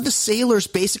of the sailors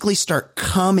basically start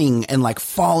coming and like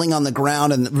falling on the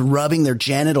ground and rubbing their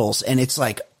genitals, and it's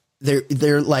like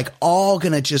they're like all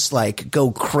gonna just like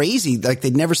go crazy, like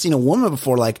they'd never seen a woman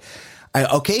before. Like,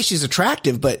 okay, she's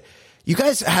attractive, but you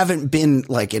guys haven't been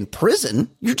like in prison.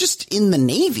 You're just in the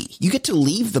Navy. You get to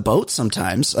leave the boat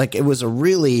sometimes. Like it was a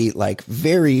really like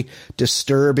very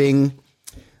disturbing.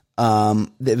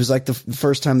 It was like the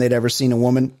first time they'd ever seen a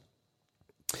woman.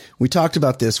 We talked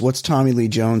about this. What's Tommy Lee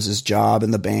Jones's job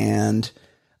in the band?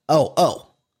 Oh.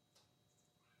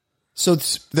 So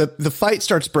the fight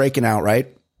starts breaking out,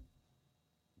 right?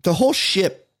 The whole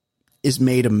ship is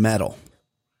made of metal.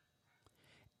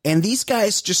 And these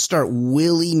guys just start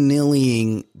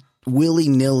willy-nilly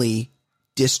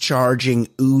discharging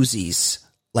Uzis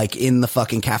like in the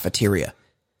fucking cafeteria.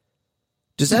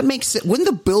 Does that make sense? Wouldn't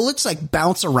the bullets like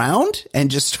bounce around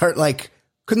and just start like,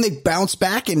 couldn't they bounce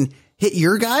back and hit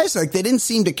your guys? Like they didn't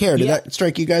seem to care. Did that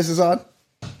strike you guys as odd?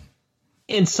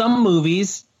 In some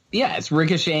movies, yeah, it's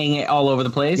ricocheting all over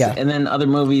the place. Yeah. And then other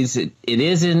movies, it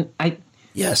isn't.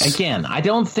 Yes. Again, I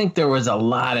don't think there was a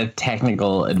lot of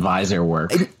technical advisor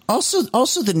work. And also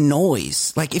the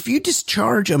noise. Like if you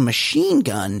discharge a machine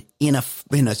gun in a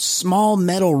small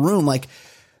metal room, like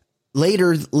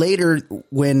later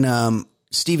when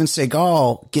Steven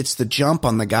Seagal gets the jump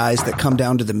on the guys that come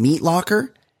down to the meat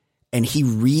locker and he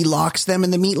relocks them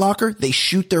in the meat locker, they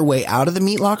shoot their way out of the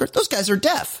meat locker. Those guys are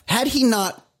deaf. Had he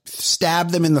not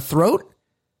stabbed them in the throat,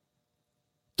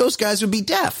 those guys would be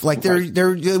deaf. Like they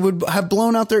would have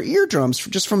blown out their eardrums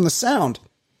just from the sound.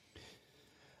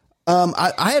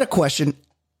 I had a question.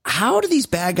 How do these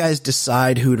bad guys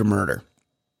decide who to murder?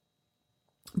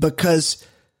 Because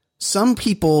some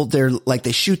people,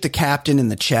 they shoot the captain in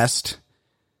the chest.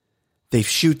 They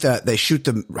shoot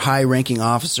the high ranking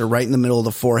officer right in the middle of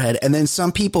the forehead. And then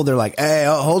some people, they're like, hey,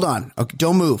 hold on. Okay,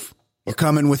 don't move. You're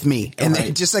coming with me. And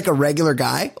they just like a regular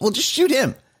guy, well, just shoot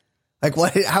him. Like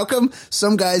what? How come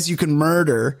some guys you can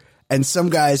murder and some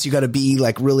guys you got to be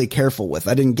like really careful with?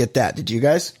 I didn't get that. Did you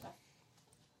guys?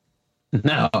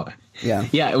 No. Yeah.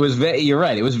 Yeah. It was you're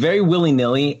right. It was very willy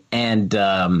nilly. And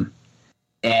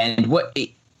what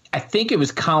I think it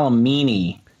was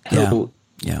Colomini who,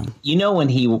 you know, when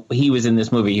he was in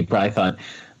this movie, he probably thought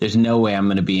there's no way I'm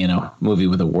going to be in a movie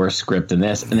with a worse script than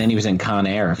this. And then he was in Con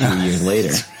Air a few years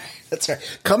later. That's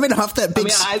right. Coming off that big.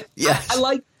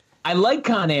 I like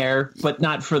Con Air, but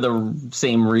not for the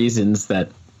same reasons that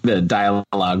the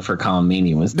dialogue for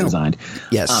Colomini was designed.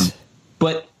 Yes.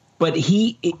 But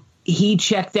he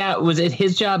checked out. Was it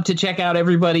his job to check out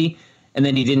everybody, and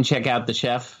then he didn't check out the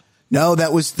chef? No,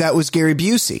 that was Gary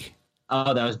Busey.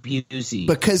 Oh, that was Busey.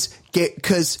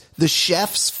 Because the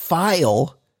chef's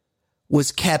file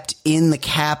was kept in the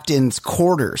captain's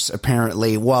quarters,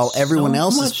 apparently, while everyone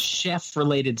else so much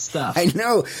chef-related stuff. I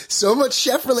know, so much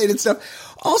chef-related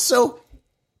stuff. Also,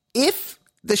 if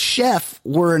the chef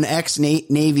were an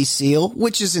ex-Navy SEAL,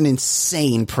 which is an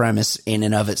insane premise in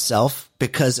and of itself,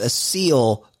 because a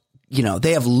SEAL, you know,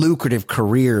 they have lucrative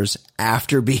careers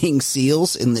after being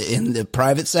SEALs in the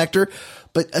private sector.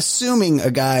 But assuming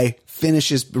a guy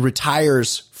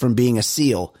retires from being a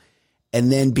SEAL and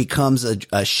then becomes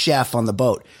a chef on the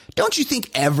boat, don't you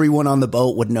think everyone on the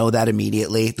boat would know that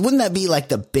immediately? Wouldn't that be like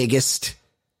the biggest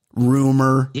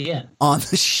rumor on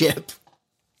the ship?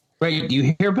 Right. Do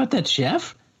you hear about that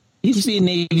chef? He used to be a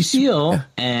Navy SEAL,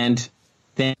 and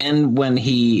then when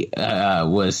he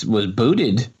was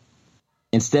booted,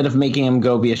 instead of making him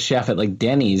go be a chef at like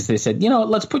Denny's, they said, you know,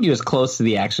 let's put you as close to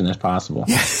the action as possible.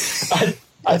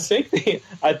 I think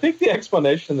the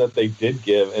explanation that they did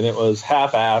give, and it was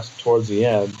half-assed towards the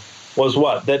end, was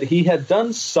that he had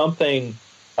done something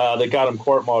that got him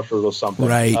court-martialed or something.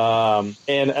 Right.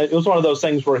 And it was one of those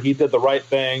things where he did the right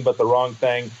thing but the wrong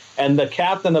thing. And the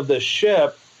captain of the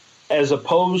ship, as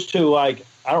opposed to, like,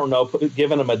 I don't know,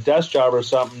 giving him a desk job or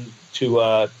something to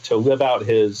live out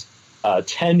his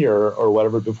tenure or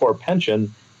whatever before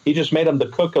pension, he just made him the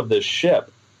cook of the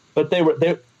ship. But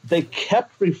they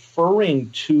kept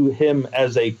referring to him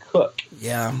as a cook.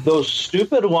 Yeah. Those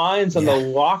stupid lines in the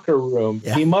locker room.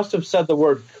 Yeah. He must have said the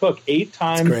word cook 8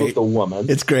 times with the woman.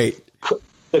 It's great.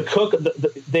 The cook,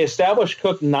 they established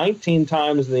cook 19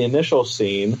 times in the initial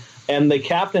scene, and the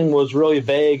captain was really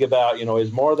vague about, you know,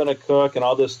 he's more than a cook and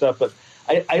all this stuff. But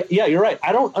yeah, you're right.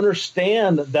 I don't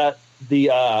understand that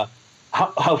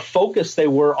how focused they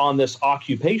were on this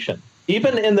occupation.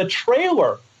 Even in the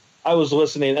trailer, I was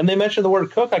listening, and they mentioned the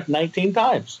word cook like 19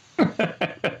 times.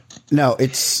 No,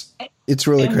 it's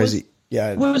really crazy.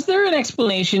 Was there an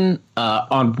explanation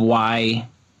on why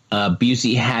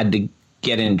Busey had to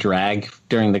get in drag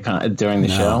during the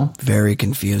show? Very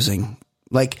confusing.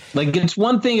 Like it's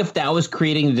one thing if that was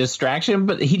creating a distraction,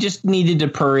 but he just needed to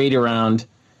parade around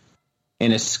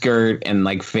in a skirt and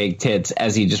like fake tits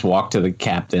as he just walked to the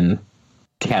captain.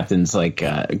 captain's like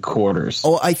quarters.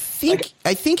 Oh, I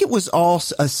think it was all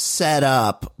a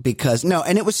setup because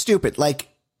and it was stupid. Like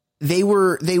they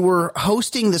were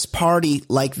hosting this party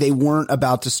like they weren't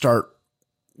about to start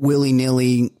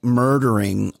willy-nilly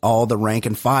murdering all the rank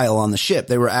and file on the ship.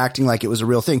 They were acting like it was a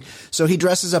real thing. So he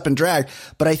dresses up in drag,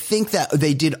 but I think that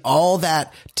they did all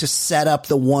that to set up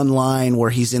the one line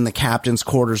where he's in the captain's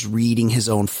quarters reading his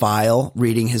own file,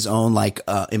 reading his own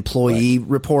employee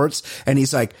reports. And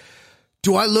he's like,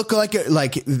 do I look like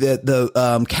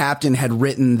the captain had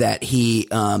written that he,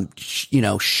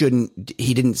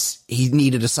 he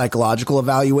needed a psychological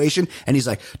evaluation. And he's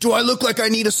like, do I look like I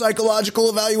need a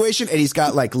psychological evaluation? And he's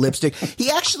got like lipstick.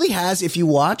 He actually has, if you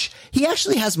watch,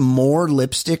 more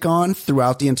lipstick on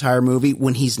throughout the entire movie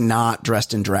when he's not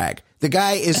dressed in drag. The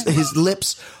guy his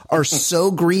lips are so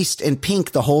greased and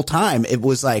pink the whole time. It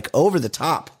was like over the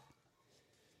top.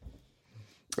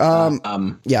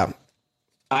 Yeah.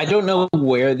 I don't know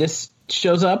where this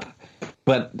shows up,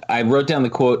 but I wrote down the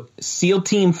quote, SEAL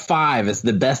Team 5 is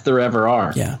the best there ever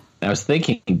are. Yeah. I was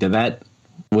thinking,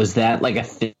 was that like a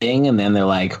thing? And then they're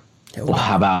like, well,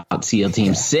 how about SEAL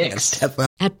Team 6?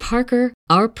 At Parker,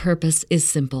 our purpose is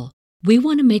simple. We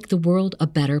want to make the world a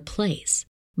better place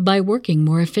by working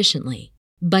more efficiently,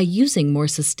 by using more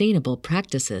sustainable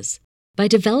practices, by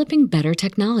developing better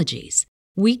technologies.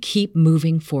 We keep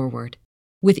moving forward.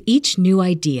 With each new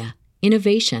idea,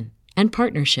 innovation, and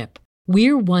partnership,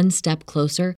 we're one step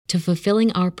closer to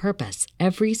fulfilling our purpose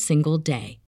every single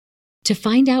day. To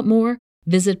find out more,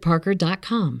 visit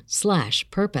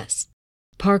parker.com/purpose.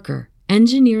 Parker,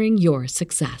 engineering your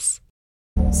success.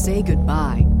 Say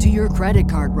goodbye to your credit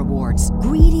card rewards.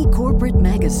 Greedy corporate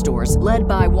mega stores, led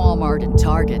by Walmart and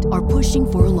Target, are pushing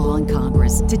for a law in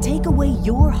Congress to take away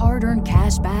your hard-earned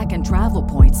cash back and travel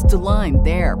points to line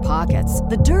their pockets.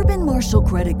 The Durbin-Marshall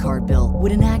credit card bill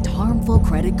would enact harmful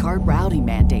credit card routing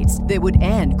mandates that would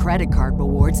end credit card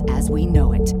rewards as we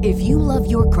know it. If you love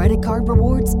your credit card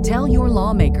rewards, tell your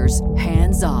lawmakers,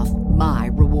 hands off my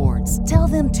rewards. Tell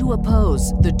them to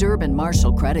oppose the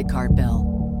Durbin-Marshall credit card bill.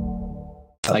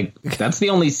 Like, that's the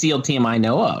only SEAL team I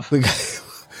know of. We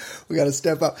got to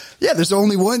step up. Yeah, there's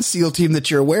only one SEAL team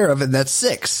that you're aware of, and that's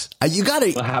 6. You got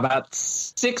to. Well, how about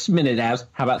 6 minute abs?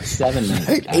 How about 7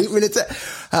 minutes? 8 minutes.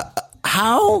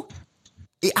 How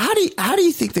do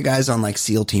you think the guys on like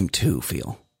SEAL Team 2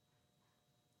 feel?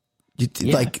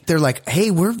 Like they're like,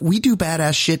 hey, we do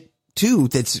badass shit too.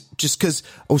 That's just because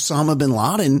Osama bin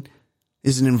Laden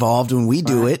isn't involved when we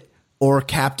do it, or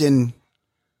Captain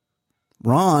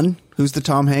Ron, who's the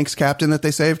Tom Hanks captain that they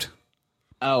saved?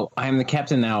 Oh, I'm the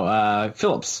captain now.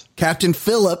 Phillips. Captain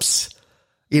Phillips.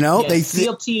 You know,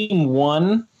 SEAL Team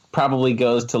 1 probably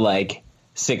goes to like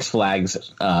Six Flags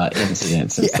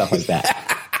incidents and stuff like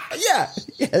that. Yeah.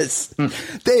 Yes.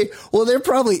 They're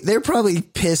probably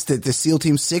pissed that the SEAL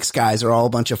Team 6 guys are all a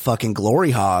bunch of fucking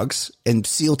glory hogs, and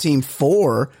SEAL Team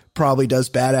 4 probably does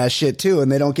badass shit too,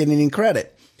 and they don't get any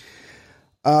credit.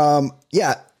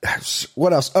 Yeah.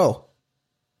 What else? Oh.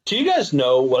 Do you guys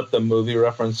know what the movie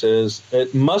reference is?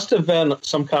 It must have been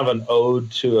some kind of an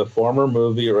ode to a former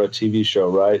movie or a TV show,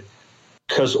 right?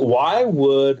 Because why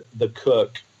would the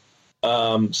cook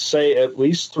say at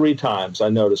least 3 times? I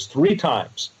noticed 3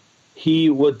 times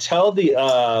he would tell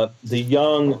the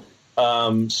young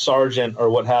sergeant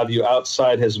or what have you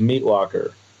outside his meat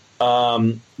locker,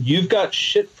 "You've got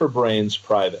shit for brains,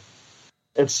 Private."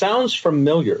 It sounds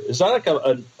familiar. Is that like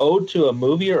an ode to a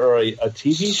movie or a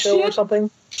TV show or something?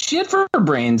 Shit for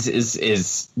brains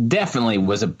is definitely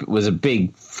was a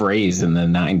big phrase in the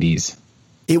 90s.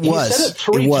 It was. He said it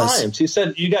 3 times. He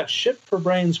said, "You got shit for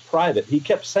brains, Private." He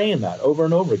kept saying that over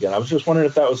and over again. I was just wondering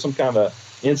if that was some kind of a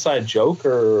inside joke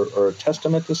or a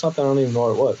testament to something. I don't even know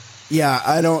what it was. Yeah,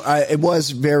 it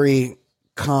was very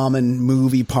common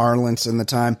movie parlance in the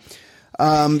time.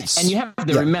 And you have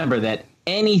to remember that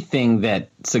anything that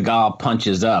Seagal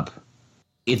punches up,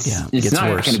 it's not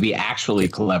going to be actually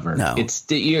clever. No.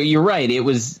 You're right. It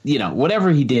was, whatever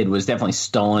he did was definitely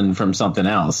stolen from something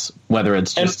else, whether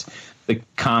it's just the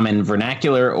common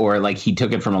vernacular or like he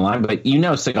took it from a line. But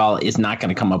Seagal is not going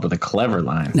to come up with a clever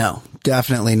line. No,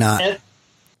 definitely not.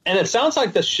 And it sounds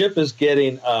like the ship is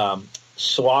getting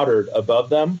slaughtered above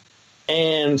them.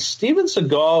 And Steven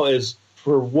Seagal is,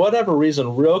 for whatever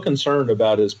reason, real concerned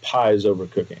about his pies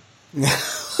overcooking.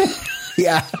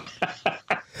 Yeah.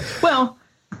 Well,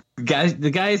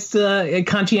 the guy's a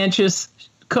conscientious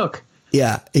cook.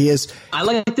 Yeah, he is. I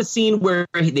like the scene where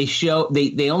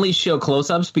they only show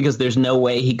close-ups because there's no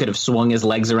way he could have swung his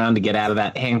legs around to get out of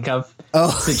that handcuff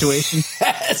situation.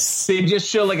 Yes. They just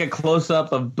show like a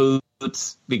close-up of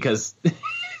boots because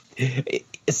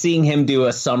seeing him do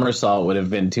a somersault would have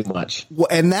been too much. Well,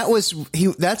 and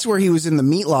that's where he was in the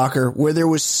meat locker, where there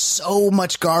was so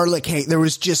much garlic. There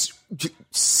was just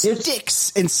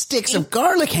sticks and sticks of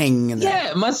garlic hanging in there.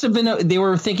 Yeah, it must have been. They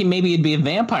were thinking maybe it'd be a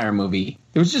vampire movie.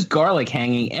 There was just garlic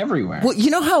hanging everywhere. Well, you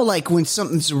know how like when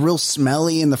something's real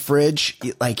smelly in the fridge,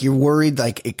 like you're worried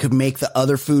like it could make the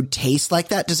other food taste like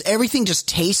that? Does everything just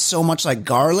taste so much like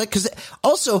garlic? Because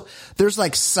also there's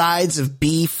like sides of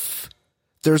beef.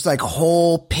 There's like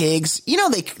whole pigs. You know,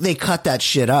 they cut that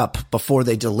shit up before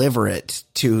they deliver it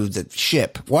to the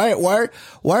ship. Why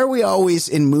are we always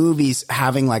in movies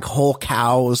having like whole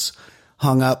cows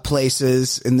hung up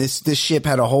places? And this ship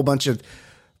had a whole bunch of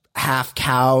half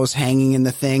cows hanging in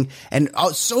the thing, and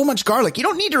so much garlic. You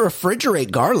don't need to refrigerate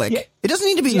garlic. Yeah. It doesn't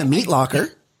need to be in the meat locker.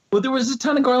 Well, there was a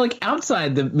ton of garlic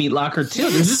outside the meat locker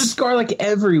too. There's just garlic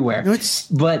everywhere.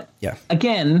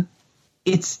 Again,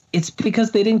 it's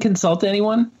because they didn't consult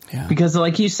anyone. Yeah. Because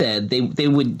like you said, they're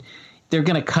going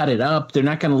to cut it up. They're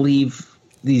not going to leave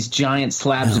these giant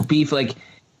slabs of beef. Like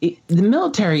the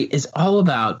military is all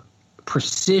about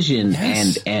precision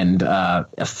and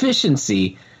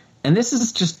efficiency. And this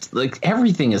is just like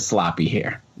everything is sloppy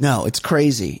here. No, it's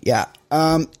crazy. Yeah.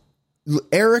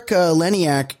 Erika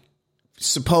Leniak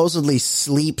supposedly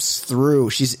sleeps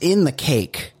through. She's in the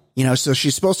cake, so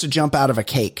she's supposed to jump out of a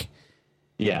cake.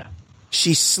 Yeah.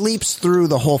 She sleeps through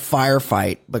the whole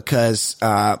firefight because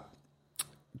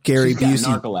Gary Busey.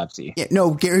 Narcolepsy. Yeah,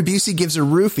 no, Gary Busey gives her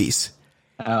roofies.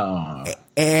 Oh.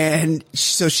 And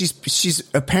so she's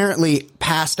apparently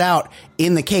passed out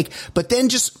in the cake, but then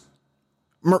just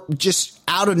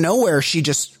out of nowhere, she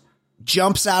just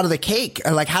jumps out of the cake.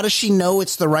 Like, how does she know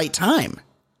it's the right time?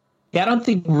 Yeah, I don't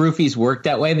think roofies work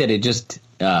that way, that it just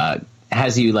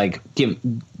has you like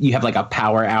you have like a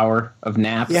power hour of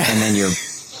nap and then you're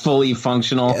fully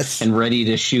functional and ready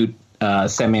to shoot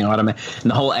semi-automatic.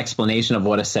 And the whole explanation of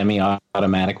what a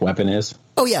semi-automatic weapon is.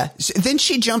 Oh, yeah. Then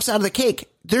she jumps out of the cake.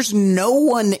 There's no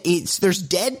one. There's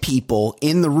dead people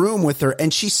in the room with her,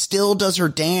 and she still does her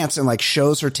dance and like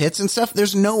shows her tits and stuff.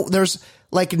 There's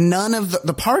like none of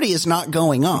the party is not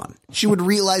going on. She would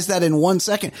realize that in 1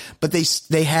 second, but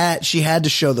she had to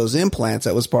show those implants.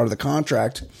 That was part of the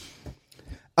contract.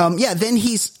 Then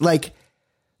he's like,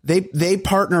 they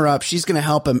partner up. She's going to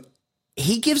help him.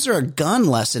 He gives her a gun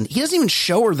lesson. He doesn't even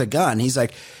show her the gun. He's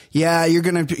like, yeah, you're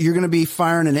going to be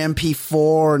firing an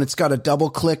MP4 and it's got a double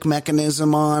click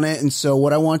mechanism on it. And so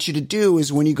what I want you to do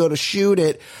is when you go to shoot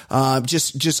it,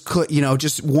 just click,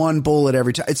 just one bullet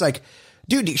every time. It's like,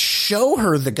 dude, show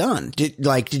her the gun.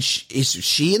 Is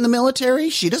she in the military?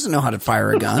 She doesn't know how to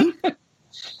fire a gun.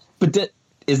 But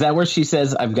is that where she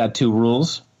says, I've got two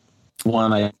rules?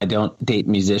 One, I don't date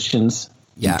musicians.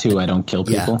 Yeah. And two, I don't kill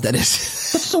people. Yeah, that is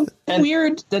so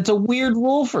weird. That's a weird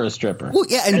rule for a stripper. Well,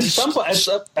 yeah, and at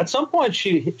some point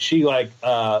she like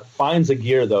finds a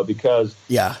gear though, because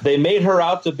they made her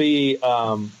out to be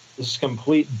this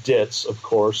complete ditz. Of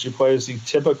course, she plays the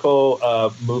typical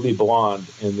movie blonde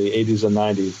in the 80s and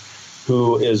 90s,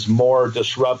 who is more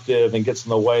disruptive and gets in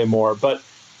the way more. But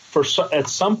at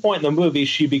some point in the movie,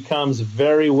 she becomes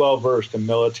very well versed in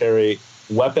military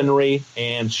weaponry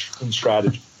and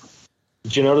strategy.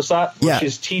 Did you notice that? Yeah.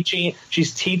 She's teaching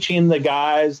the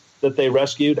guys that they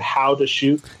rescued how to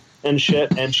shoot and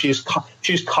shit, and she's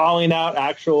calling out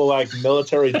actual like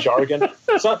military jargon.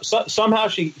 Somehow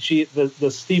the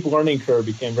steep learning curve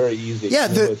became very easy. Yeah,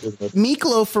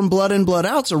 Miklo from Blood In Blood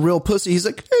Out's a real pussy. He's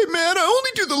like, hey man, I only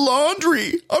do the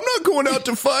laundry. I'm not going out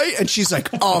to fight. And she's like,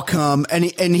 I'll come. And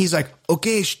he's like,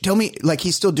 okay, tell me. Like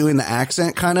he's still doing the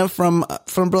accent kind of from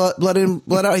Blood In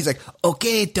Blood Out. He's like,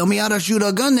 okay, tell me how to shoot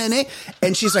a gun, then.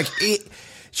 And she's like.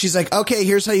 She's like, okay,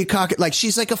 here's how you cock it. Like,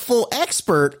 she's like a full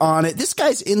expert on it. This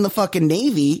guy's in the fucking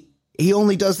Navy. He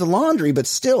only does the laundry, but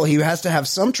still, he has to have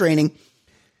some training.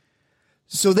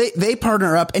 So they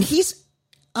partner up, and he's,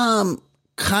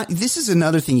 this is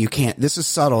another thing this is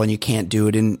subtle, and you can't do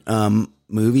it in,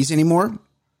 movies anymore.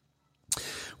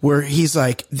 Where he's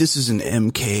like, this is an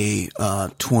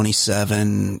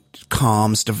MK-27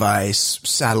 comms device,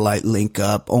 satellite link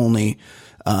up, only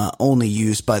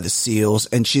used by the SEALs.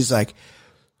 And she's like,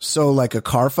 so like a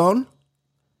car phone,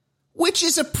 which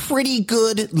is a pretty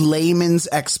good layman's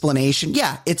explanation.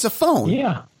 Yeah, it's a phone.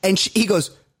 Yeah. And he goes,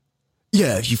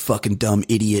 yeah, you fucking dumb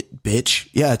idiot bitch.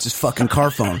 Yeah, it's a fucking car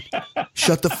phone.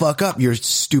 Shut the fuck up, you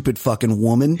stupid fucking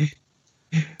woman.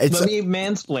 Let me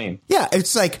mansplain. Yeah,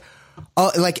 it's like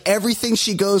everything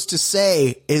she goes to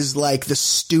say is like the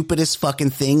stupidest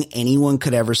fucking thing anyone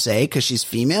could ever say because she's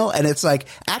female. And it's like,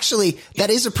 actually,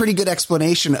 that is a pretty good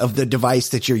explanation of the device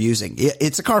that you're using.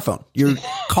 It's a car phone. You're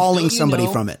calling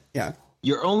somebody from it. Yeah.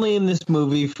 You're only in this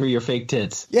movie for your fake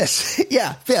tits. Yes.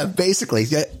 Yeah, basically.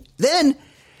 Then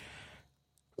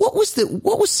what was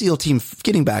SEAL Team,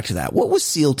 getting back to that, what was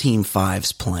SEAL Team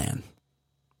 5's plan?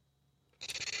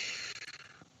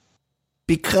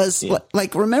 Because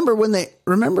remember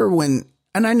when,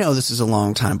 and I know this is a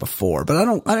long time before, but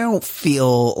I don't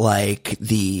feel like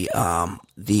the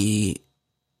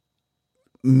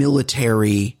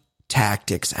military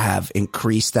tactics have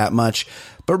increased that much.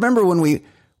 But remember when we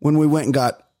went and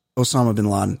got Osama bin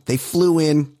Laden, they flew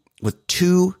in with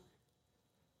two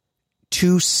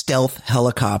stealth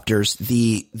helicopters,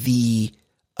 the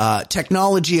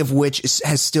technology of which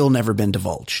has still never been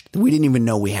divulged. We didn't even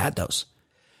know we had those.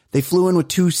 They flew in with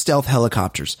 2 stealth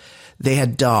helicopters. They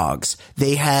had dogs.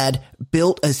 They had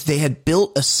built a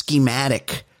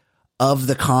schematic of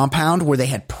the compound where they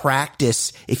had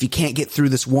practice. If you can't get through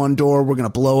this one door, we're going to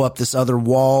blow up this other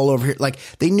wall over here. Like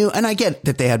they knew, and I get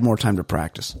that they had more time to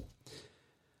practice.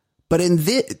 But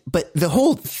the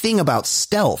whole thing about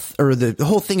stealth, or the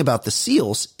whole thing about the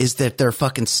SEALs, is that they're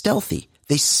fucking stealthy.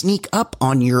 They sneak up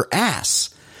on your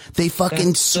ass. They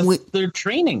fucking They're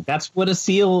training. That's what a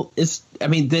SEAL is. I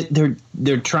mean,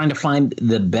 they're trying to find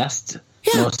the best,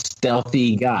 most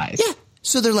stealthy guys. Yeah.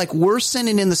 So they're like, we're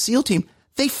sending in the SEAL team.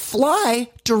 They fly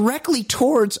directly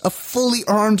towards a fully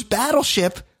armed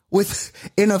battleship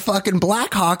in a fucking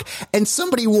Black Hawk, and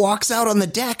somebody walks out on the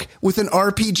deck with an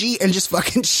RPG and just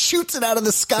fucking shoots it out of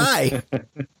the sky.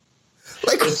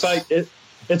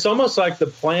 It's almost like the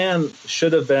plan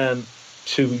should have been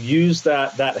to use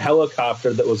that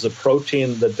helicopter that was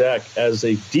approaching the deck as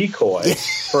a decoy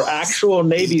for actual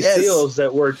Navy SEALs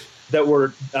that were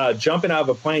jumping out of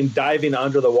a plane, diving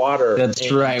under the water.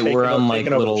 That's right. We're on like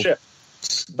little ship.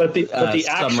 But the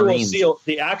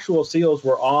actual SEALs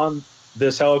were on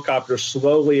this helicopter,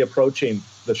 slowly approaching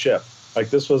the ship. Like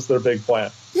this was their big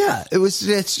plan. Yeah,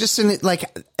 it's just and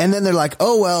then they're like,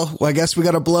 oh, well, I guess we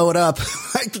got to blow it up.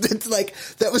 It's like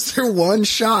that was their one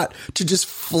shot to just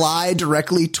fly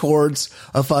directly towards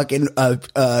a fucking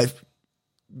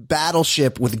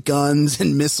battleship with guns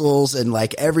and missiles and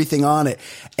like everything on it.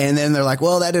 And then they're like,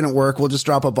 well, that didn't work. We'll just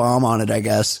drop a bomb on it, I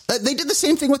guess. They did the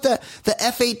same thing with the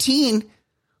F-18.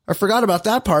 I forgot about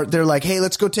that part. They're like, hey,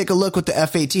 let's go take a look with the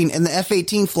F-18. And the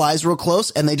F-18 flies real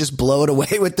close and they just blow it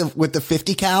away with the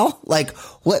 50 cal. Like,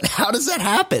 what? How does that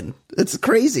happen? It's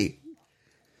crazy.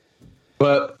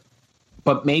 But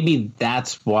maybe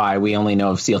that's why we only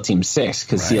know of SEAL Team 6,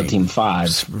 because SEAL Team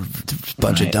 5.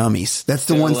 Bunch of dummies. That's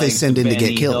the ones they send in to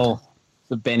get killed.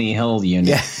 The Benny Hill unit.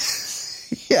 Yeah.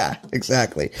 Yeah,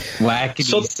 exactly.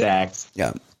 Wackety sacks.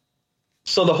 Yeah.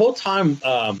 So the whole time,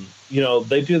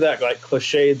 they do that like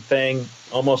cliched thing,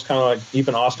 almost kind of like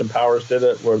even Austin Powers did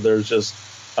it, where there's just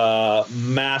a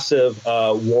massive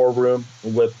war room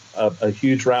with a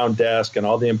huge round desk and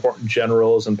all the important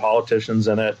generals and politicians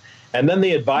in it. And then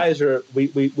the advisor,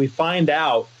 we find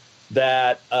out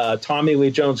that Tommy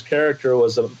Lee Jones' character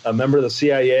was a member of the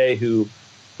CIA who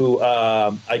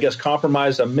I guess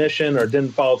compromised a mission or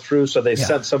didn't follow through, so they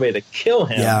sent somebody to kill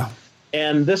him. Yeah.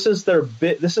 And this is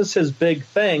his big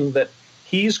thing, that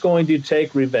he's going to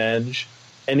take revenge,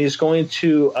 and he's going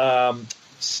to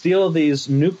steal these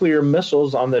nuclear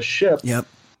missiles on the ship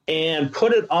and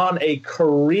put it on a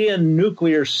Korean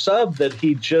nuclear sub that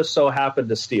he just so happened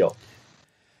to steal.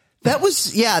 That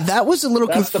was a little.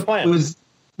 That's the plan.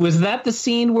 Was that the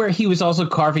scene where he was also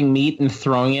carving meat and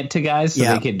throwing it to guys so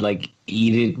they could like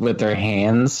eat it with their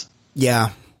hands?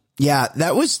 Yeah. Yeah,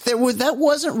 that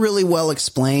wasn't really well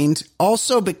explained.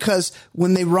 Also, because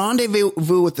when they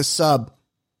rendezvous with the sub,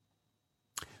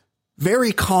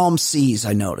 very calm seas,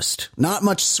 I noticed. Not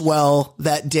much swell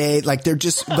that day. Like they're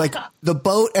just like the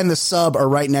boat and the sub are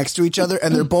right next to each other,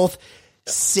 and they're both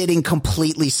sitting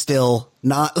completely still,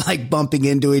 not like bumping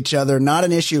into each other, not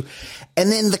an issue.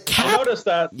 And then I noticed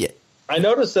that. Yeah. I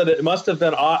noticed that it must have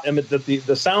been. I mean, that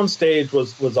the sound stage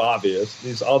was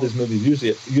obvious. All these movies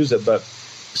use it, but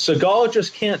Seagal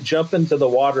just can't jump into the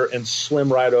water and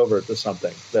swim right over to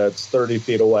something that's 30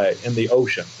 feet away in the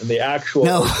ocean, in the actual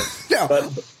ocean. No.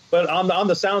 But on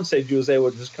the sound stage, he was able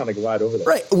to just kind of glide over there.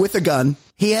 Right, with a gun.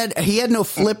 He had no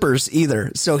flippers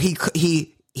either, so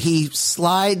he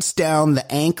slides down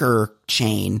the anchor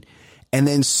chain and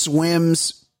then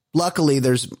swims. Luckily,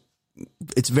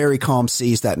 it's very calm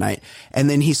seas that night, and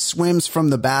then he swims from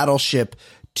the battleship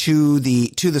to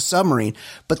the submarine.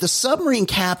 But the submarine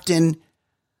captain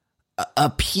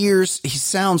appears, he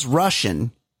sounds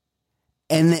Russian,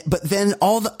 but then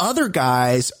all the other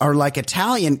guys are like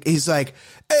Italian. He's like,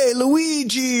 hey,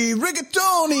 Luigi,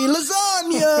 rigatoni,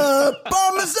 lasagna,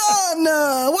 parmesan,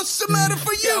 what's the matter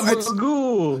for you?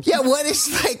 What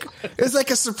is like, it's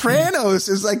like a Sopranos.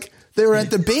 It's like They were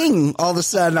at the Bing all of a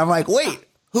sudden. I'm like, wait,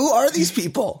 who are these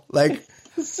people? Like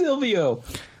Silvio.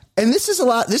 And this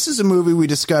is a movie we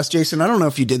discussed, Jason. I don't know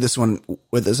if you did this one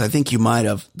with us. I think you might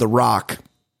have. The Rock.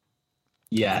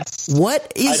 Yes.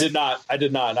 What is? I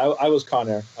did not. I was Con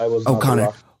Air. I was. Oh, not Con The Air.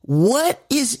 Rock. What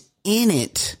is in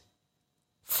it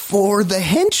for the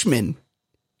henchman?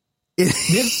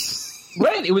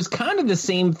 Right. It was kind of the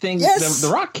same thing. Yes. The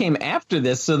Rock came after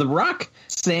this. So The Rock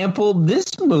sampled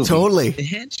this movie. Totally.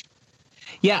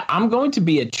 Yeah, I'm going to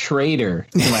be a traitor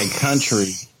to my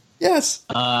country. Yes.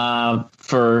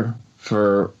 For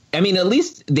I mean, at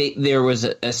least there was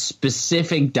a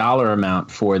specific dollar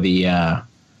amount for the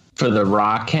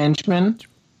Rock henchman.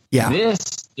 Yeah.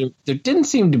 There didn't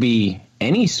seem to be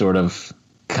any sort of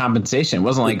compensation. It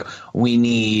wasn't like we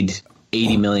need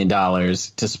 $80 million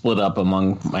to split up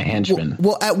among my henchmen.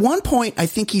 Well, at one point, I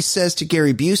think he says to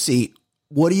Gary Busey,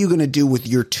 "What are you going to do with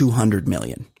your $200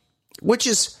 million?" Which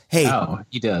is, hey, oh,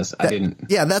 he does. I didn't.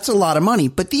 Yeah, that's a lot of money.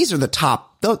 But these are the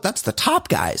top. That's the top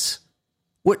guys.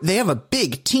 What they have a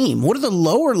big team. What are the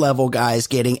lower level guys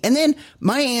getting? And then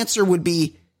my answer would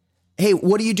be, hey,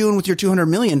 what are you doing with your $200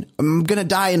 million? I'm going to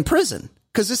die in prison.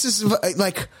 Because this is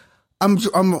like,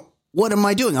 what am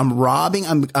I doing? I'm robbing.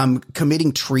 I'm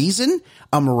committing treason.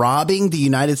 I'm robbing the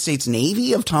United States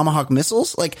Navy of Tomahawk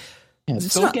missiles. Like,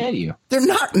 they'll get you. They're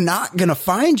not going to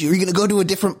find you. You're going to go to a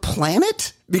different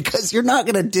planet because you're not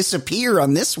going to disappear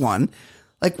on this one.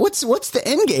 Like, what's the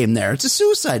end game there? It's a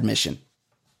suicide mission.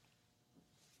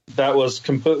 That was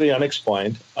completely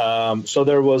unexplained. So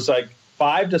there was like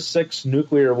 5 to 6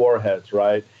 nuclear warheads,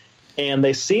 right? And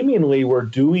they seemingly were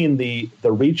doing the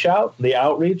reach out, the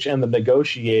outreach, and the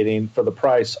negotiating for the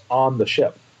price on the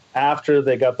ship after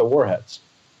they got the warheads.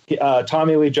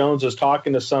 Tommy Lee Jones is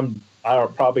talking to some,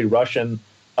 probably Russian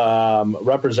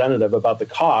representative about the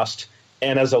cost,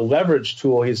 and as a leverage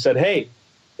tool, he said, "Hey,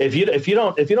 if you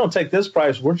don't take this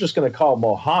price, we're just going to call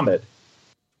Mohammed."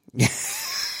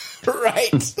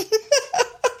 Right.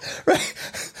 Right.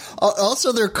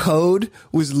 Also, their code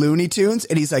was Looney Tunes,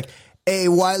 and he's like, "Hey,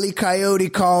 Wile E. Coyote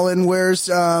calling, where's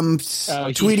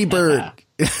Tweety Bird?"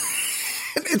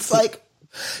 It's like,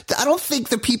 I don't think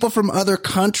the people from other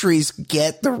countries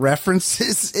get the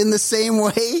references in the same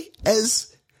way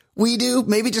as we do.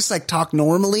 Maybe just like talk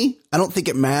normally. I don't think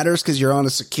it matters because you're on a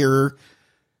secure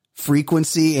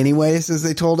frequency anyways, as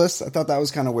they told us. I thought that was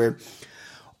kind of weird.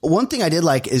 One thing I did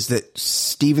like is that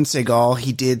Steven Seagal,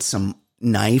 he did some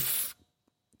knife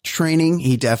training.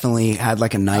 He definitely had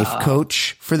like a knife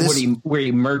coach for this. Where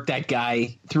he murked that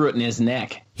guy, threw it in his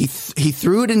neck. He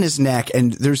threw it in his neck,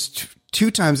 and there's two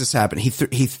times this happened. He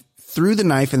threw the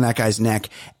knife in that guy's neck,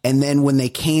 and then when they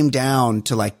came down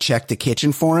to like check the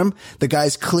kitchen for him, the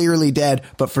guy's clearly dead,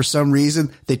 but for some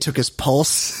reason they took his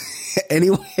pulse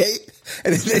anyway.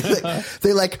 And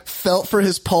they like felt for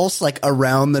his pulse like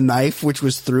around the knife, which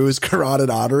was through his carotid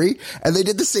artery. And they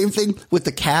did the same thing with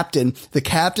the captain. The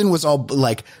captain was all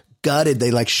like gutted.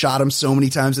 They like shot him so many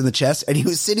times in the chest, and he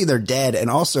was sitting there dead. And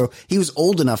also he was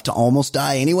old enough to almost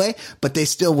die anyway, but they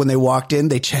still, when they walked in,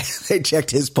 they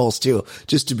checked his pulse too,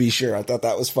 just to be sure. I thought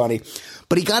that was funny,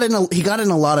 but he got in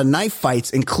a lot of knife fights,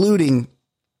 including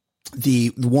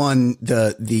the one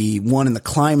in the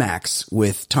climax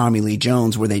with Tommy Lee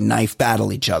Jones where they knife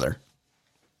battle each other.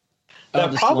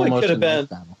 That probably could have been,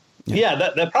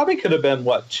 that probably could have been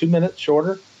 2 minutes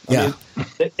shorter. I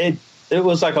mean, it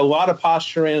was like a lot of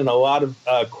posturing and a lot of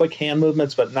quick hand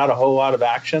movements, but not a whole lot of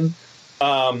action.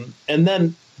 And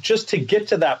then just to get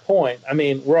to that point, I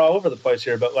mean, we're all over the place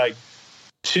here, but like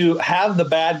to have the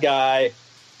bad guy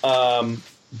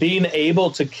being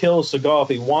able to kill Seagal if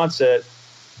he wants it,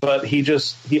 but he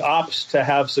opts to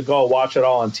have Seagal watch it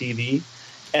all on TV.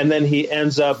 And then he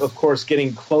ends up, of course,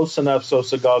 getting close enough so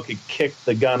Seagal could kick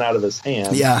the gun out of his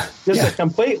hand. Yeah. Just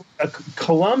a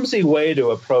clumsy way to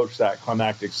approach that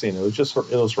climactic scene. It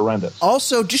was horrendous.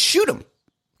 Also, just shoot him.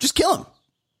 Just kill him.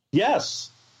 Yes.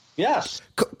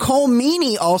 Cole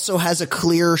Meany also has a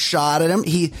clear shot at him.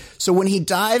 So when he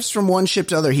dives from one ship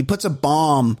to other, he puts a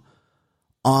bomb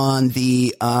on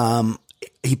the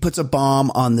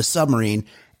submarine.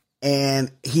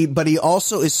 But he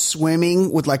also is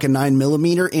swimming with like a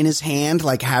 9mm in his hand,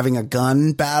 like having a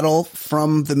gun battle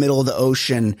from the middle of the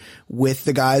ocean with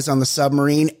the guys on the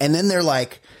submarine. And then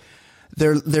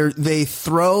they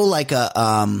throw like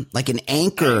an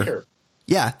anchor.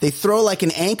 Yeah. They throw like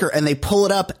an anchor and they pull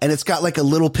it up, and it's got like a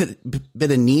little bit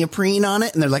of neoprene on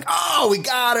it. And they're like, "Oh, we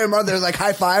got him." Or they're like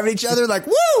high-fiving each other like,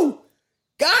 "Woo,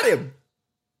 got him.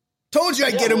 Told you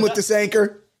I'd get him with this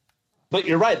anchor." But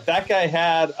you're right. That guy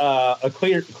had a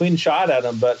clean shot at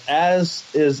him. But as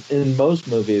is in most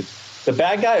movies, The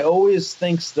bad guy always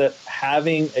thinks that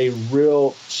having a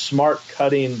real smart,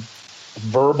 cutting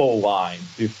verbal line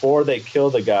before they kill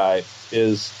the guy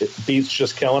beats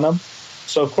just killing him.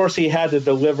 So, of course, he had to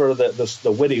deliver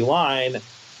the witty line.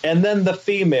 And then the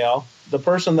female, the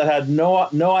person that had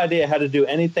no idea how to do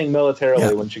anything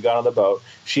militarily when she got on the boat,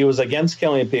 she was against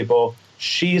killing people.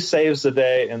 She saves the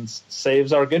day and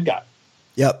saves our good guy.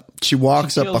 Yep. She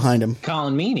walks up behind him.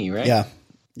 Colin Meaney, right? Yeah.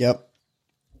 Yep.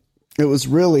 It was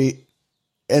really...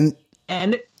 And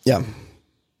yeah.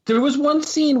 There was one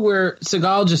scene where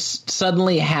Seagal just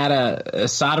suddenly had a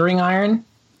soldering iron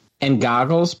and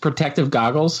goggles, protective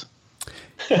goggles.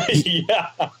 Yeah.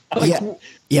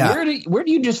 Where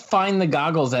do you just find the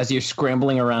goggles as you're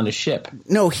scrambling around a ship?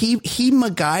 No, he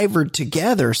MacGyvered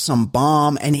together some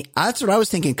bomb, and that's what I was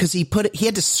thinking, because he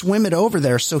had to swim it over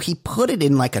there, so he put it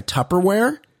in like a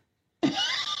Tupperware,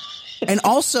 and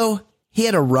also he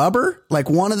had a rubber, like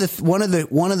one of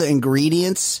the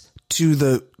ingredients to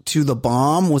the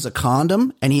bomb was a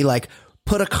condom, and he like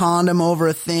put a condom over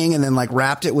a thing and then like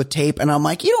wrapped it with tape, and I'm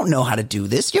like, you don't know how to do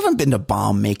this. You haven't been to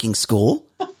bomb making school.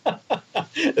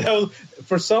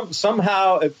 For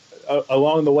somehow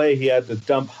along the way, he had to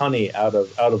dump honey out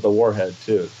of the warhead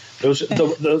too. It was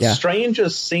the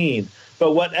strangest scene.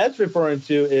 But what Ed's referring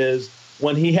to is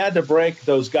when he had to break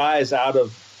those guys out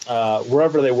of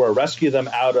wherever they were, rescue them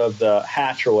out of the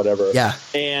hatch or whatever. Yeah,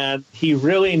 and he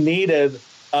really needed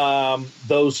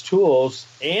those tools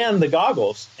and the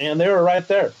goggles, and they were right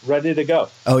there, ready to go.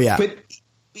 Oh yeah, but.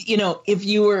 You know, if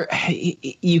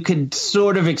you could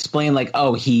sort of explain like,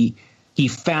 oh, he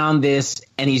found this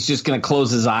and he's just going to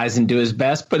close his eyes and do his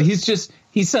best. But he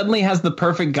suddenly has the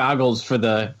perfect goggles for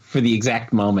the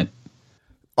exact moment.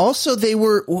 Also,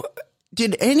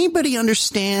 did anybody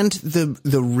understand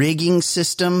the rigging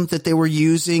system that they were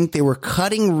using? They were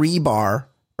cutting rebar,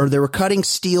 or they were cutting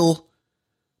steel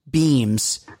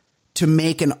beams to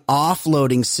make an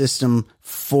offloading system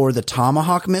for the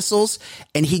Tomahawk missiles.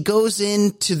 And he goes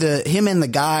into him and the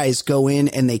guys go in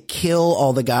and they kill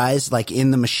all the guys like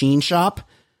in the machine shop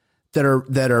that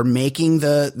are making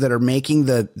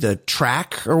the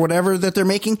track or whatever that they're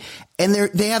making. And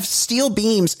they have steel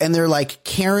beams and they're like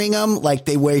carrying them like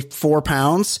they weigh 4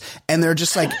 pounds. And they're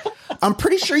just like, I'm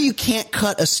pretty sure you can't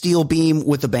cut a steel beam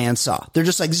with a bandsaw. They're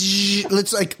just like,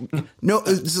 it's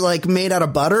like made out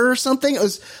of butter or something.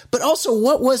 But also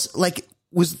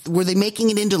were they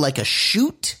making it into like a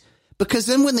chute? Because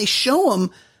then when they show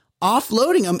them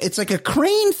offloading them, it's like a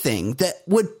crane thing that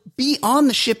would be on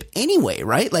the ship anyway,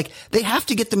 right? Like they have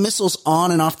to get the missiles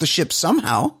on and off the ship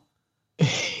somehow.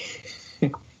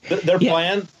 Their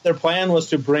plan was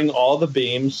to bring all the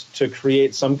beams to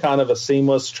create some kind of a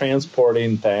seamless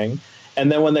transporting thing.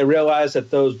 And then when they realized that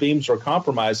those beams were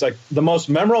compromised, like the most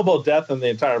memorable death in the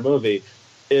entire movie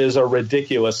is a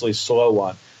ridiculously slow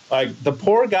one. Like the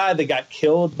poor guy that got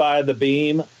killed by the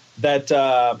beam that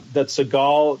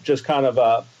Seagal just kind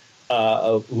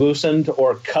of loosened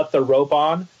or cut the rope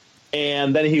on.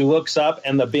 And then he looks up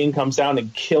and the beam comes down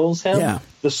and kills him. Yeah.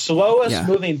 The slowest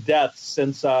moving death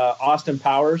since Austin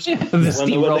Powers. Yeah, the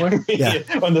steamroller.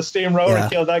 When the steamroller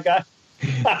killed that guy.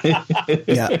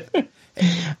 Yeah.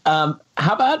 How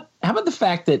about the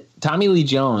fact that Tommy Lee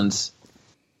Jones,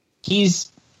 his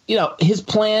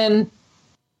plan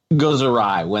goes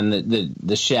awry when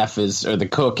the chef or the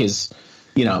cook is,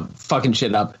 fucking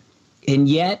shit up. And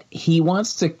yet he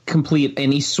wants to complete,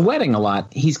 and he's sweating a lot.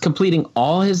 He's completing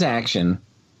all his action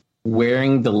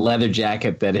wearing the leather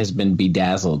jacket that has been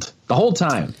bedazzled the whole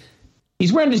time.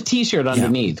 He's wearing a T-shirt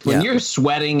underneath. When you're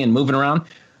sweating and moving around,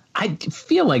 I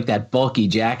feel like that bulky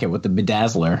jacket with the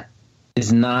bedazzler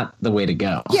is not the way to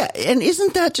go. Yeah, and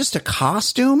isn't that just a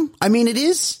costume? I mean, it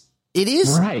is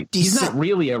right. He's not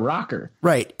really a rocker.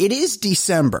 Right. It is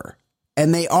December,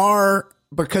 and they are,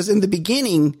 because in the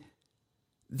beginning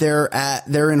they're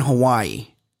in Hawaii,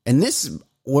 and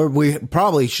we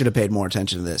probably should have paid more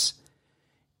attention to this.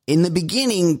 In the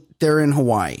beginning, they're in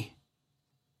Hawaii,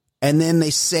 and then they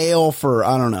sail for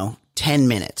 10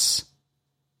 minutes,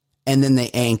 and then they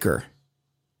anchor.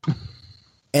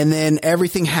 And then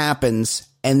everything happens.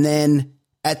 And then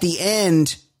at the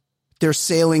end, they're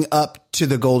sailing up to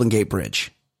the Golden Gate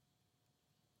Bridge.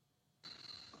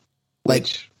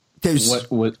 Which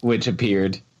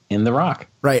appeared in The Rock.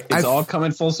 Right. It's all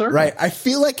coming full circle. Right. I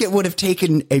feel like it would have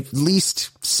taken at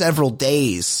least several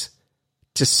days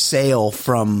to sail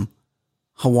from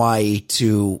Hawaii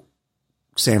to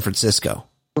San Francisco.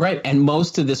 Right. And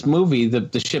most of this movie,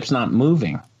 the ship's not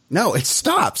moving. No, it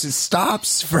stops. It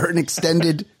stops for an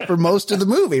extended for most of the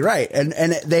movie, right? And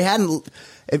they hadn't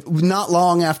not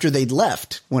long after they'd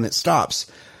left when it stops.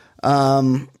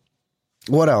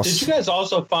 What else? Did you guys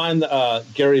also find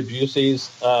Gary Busey's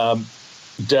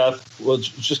death was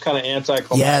just kind of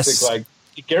anticlimactic? Yes. Like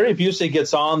Gary Busey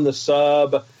gets on the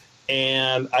sub,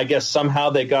 and I guess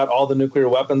somehow they got all the nuclear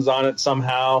weapons on it.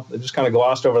 Somehow they just kind of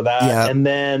glossed over that, and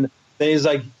then he's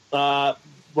like,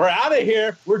 "We're out of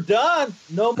here. We're done.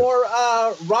 No more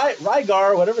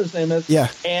Rygar, whatever his name is." Yeah,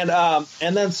 and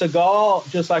then Seagal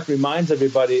just like reminds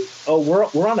everybody, "Oh,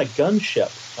 we're on a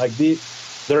gunship. Like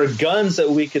there are guns that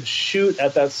we could shoot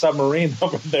at that submarine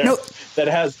over there that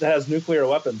has nuclear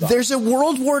weapons on." There's a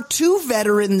World War II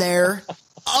veteran there,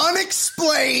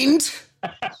 unexplained.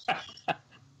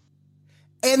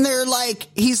 And they're like,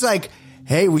 he's like,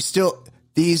 "Hey, we still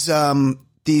these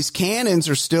cannons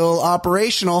are still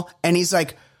operational," and he's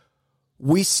like,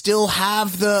 "We still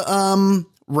have the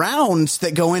rounds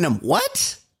that go in them."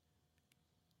 What?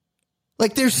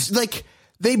 Like there's like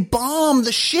they bomb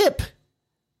the ship.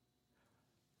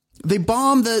 They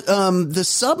bomb the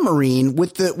submarine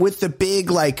with the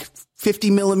big like 50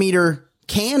 millimeter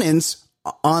cannons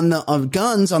on the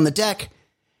guns on the deck,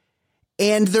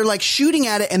 and they're like shooting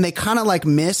at it, and they kind of like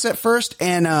miss at first,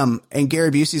 and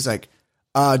Gary Busey's like,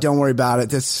 "Don't worry about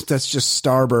it. That's just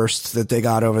starbursts that they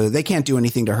got over there. They can't do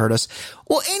anything to hurt us."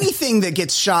 Well, anything that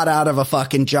gets shot out of a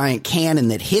fucking giant cannon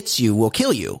that hits you will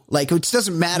kill you. Like it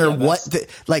doesn't matter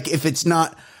like if it's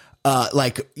not.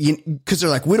 Because they're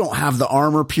like, "We don't have the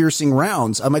armor piercing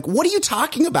rounds." I'm like, "What are you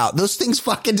talking about? Those things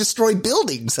fucking destroy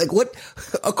buildings. Like what?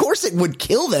 Of course it would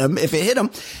kill them if it hit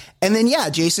them." And then, yeah,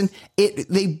 Jason,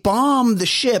 they bomb the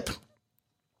ship.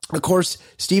 Of course,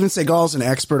 Steven Seagal's an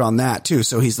expert on that too.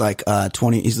 So he's like,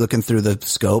 20, he's looking through the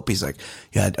scope. He's like,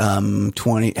 "Yeah,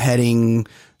 20 heading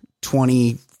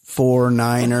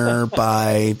 24-9er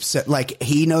by like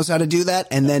he knows how to do that."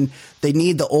 And then they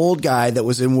need the old guy that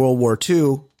was in World War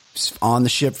II on the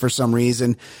ship for some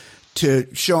reason to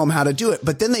show him how to do it.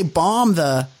 But then they bomb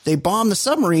the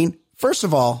submarine. First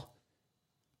of all,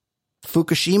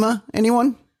 Fukushima,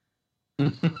 anyone?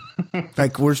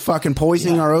 Like we're fucking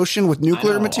poisoning our ocean with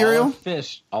nuclear material.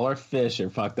 All our fish are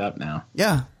fucked up now.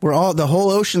 Yeah, the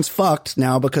whole ocean's fucked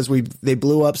now because they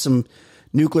blew up some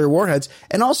nuclear warheads.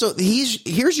 And also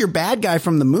here's your bad guy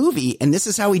from the movie, and this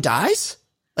is how he dies.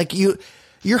 Like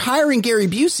you're hiring Gary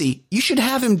Busey. You should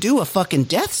have him do a fucking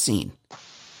death scene.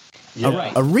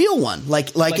 Yeah. A real one.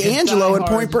 Like Angelo in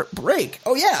Point Break.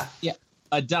 Oh yeah. Yeah.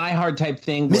 A Die Hard type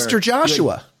thing. Mr.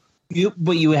 Joshua.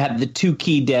 But you had the two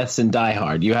key deaths in Die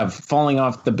Hard. You have falling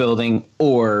off the building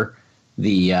or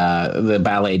the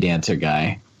ballet dancer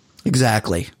guy.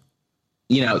 Exactly.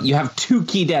 You know, you have two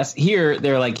key deaths. Here,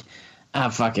 they're like,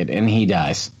 fuck it, and he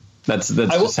dies. That's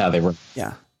just how they work.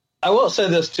 Yeah. I will say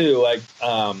this too, like,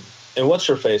 and what's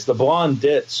her face? The blonde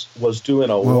ditz was doing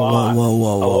a lot.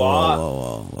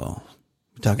 Whoa.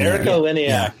 Erica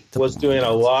Leniak was doing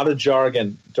a lot of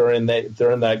jargon during that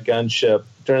gunship,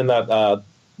 during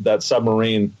that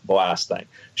submarine blast thing.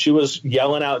 She was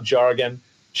yelling out jargon.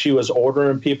 She was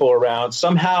ordering people around.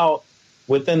 Somehow,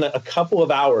 within a couple of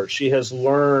hours, she has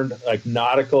learned like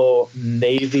nautical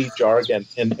Navy jargon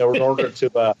in order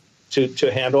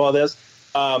to handle all this.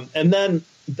 And then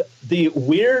the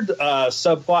weird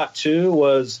subplot too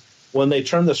was when they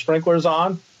turned the sprinklers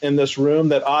on in this room.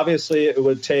 That obviously it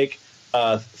would take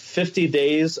 50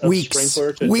 days of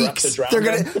sprinkler to drown.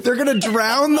 They're gonna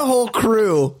drown the whole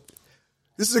crew.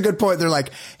 This is a good point. They're like,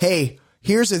 "Hey,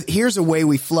 here's a way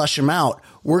we flush them out.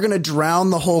 We're going to drown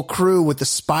the whole crew with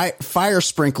the fire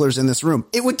sprinklers in this room."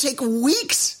 It would take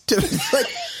weeks to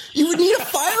you would need a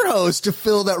fire hose to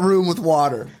fill that room with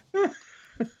water.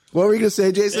 What were you going to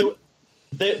say, Jason?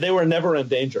 They were never in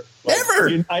danger.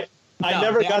 Never. I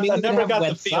never got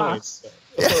the feeling.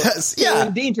 Yes, yeah. They're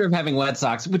in danger of having wet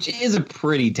socks, which is a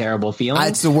pretty terrible feeling.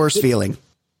 It's the worst feeling.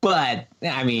 But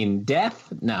I mean,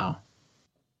 death? No.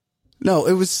 No,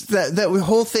 it was that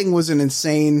whole thing was an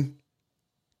insane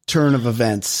turn of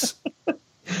events.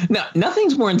 No,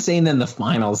 nothing's more insane than the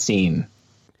final scene.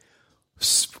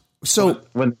 So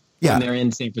when they're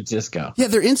in San Francisco. Yeah,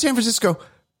 they're in San Francisco.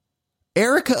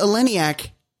 Erica Eleniak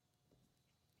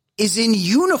is in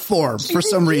uniform for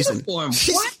some reason. What?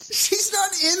 She's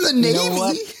not in the Navy. You know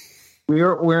what?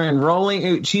 We're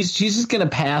enrolling. She's just going to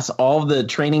pass all the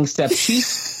training steps.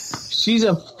 She's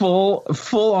a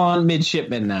full on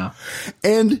midshipman now.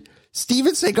 And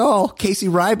Steven Seagal, Casey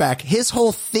Ryback, his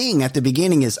whole thing at the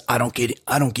beginning is I don't get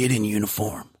in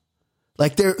uniform.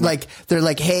 Like they're like,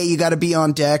 "Hey, you got to be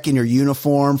on deck in your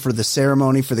uniform for the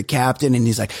ceremony for the captain." And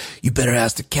he's like, "You better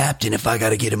ask the captain if I got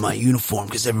to get in my uniform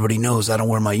because everybody knows I don't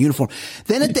wear my uniform."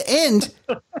 Then at the end,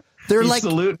 they're like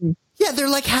saluting. Yeah, they're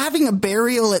like having a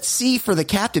burial at sea for the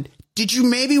captain. Did you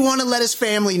maybe want to let his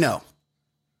family know?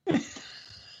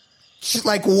 She's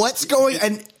like, what's going,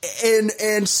 and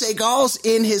Seagal's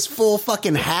in his full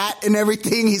fucking hat and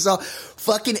everything. He's all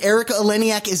fucking, Erika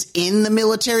Eleniak is in the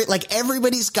military. Like,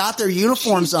 everybody's got their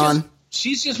uniforms on.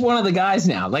 She's just one of the guys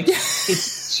now. Like,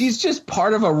 she's just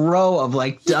part of a row of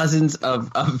like dozens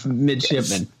of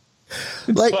midshipmen.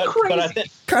 Like, but I think,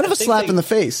 kind of a slap in the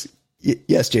face.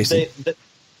 Yes, Jason.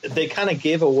 They kind of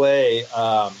gave away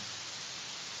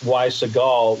why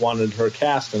Seagal wanted her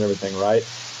cast and everything, right?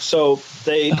 So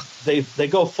they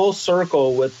go full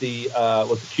circle with the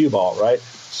cue ball, right?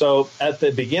 So at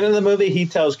the beginning of the movie, he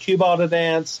tells cue ball to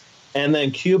dance, and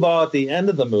then cue ball at the end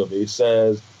of the movie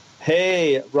says,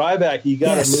 "Hey, Ryback, you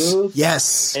got to move."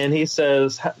 Yes. And he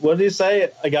says, "What did he say?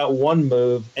 I got one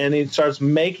move." And he starts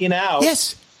making out.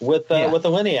 Yes. With the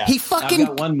Leniac. He fucking I've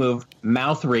got one move,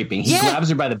 mouth raping. He grabs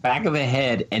her by the back of the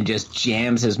head and just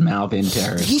jams his mouth into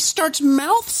her. He starts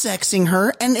mouth sexing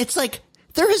her, and it's like,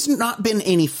 there has not been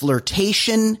any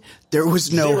flirtation. There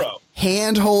was no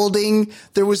hand holding.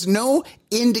 There was no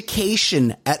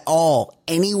indication at all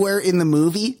anywhere in the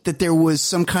movie that there was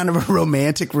some kind of a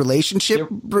romantic relationship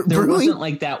there wasn't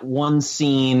like that one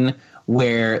scene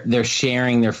where they're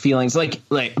sharing their feelings, like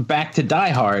back to Die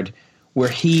Hard, where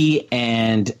he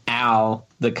and Al,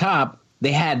 the cop,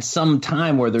 they had some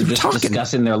time where they're just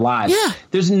discussing their lives. Yeah.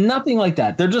 There's nothing like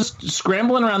that. They're just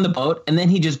scrambling around the boat, and then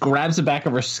he just grabs the back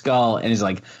of her skull and he's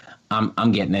like,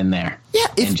 I'm getting in there. Yeah.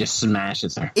 And just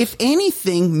smashes her. If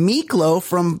anything, Miklo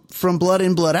from Blood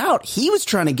In, Blood Out, he was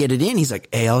trying to get it in. He's like,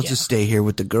 hey, I'll just stay here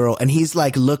with the girl. And he's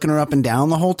like looking her up and down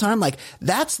the whole time. Like,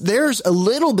 there's a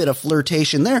little bit of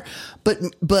flirtation there.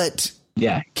 But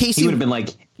yeah, Casey he would have been like,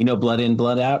 Blood In,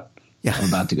 Blood Out? Yeah. I'm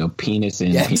about to go penis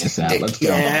in, penis out. Let's go.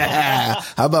 Yeah.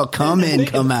 How about come in,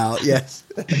 come out? Yes.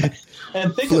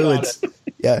 And think Fluids. about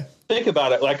it. Yeah. Think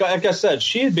about it. Like I said,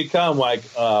 she had become like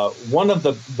one of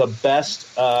the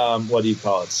best, what do you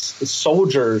call it,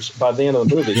 soldiers by the end of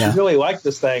the movie. Yeah. She really liked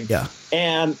this thing. Yeah.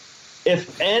 And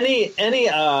if any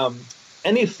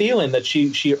feeling that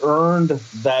she earned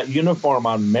that uniform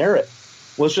on merit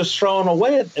was just thrown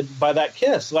away by that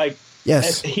kiss. Like,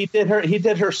 yes, he did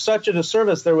her such a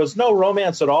disservice. There was no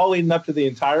romance at all leading up to the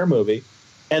entire movie.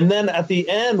 And then at the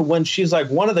end, when she's like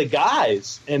one of the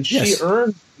guys, and she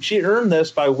earned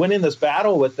this by winning this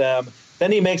battle with them,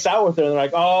 then he makes out with her, and they're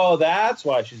like, "Oh, that's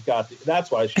why she's got. That's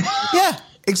why she's." Yeah,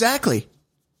 exactly.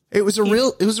 It was a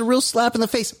real slap in the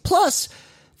face. Plus,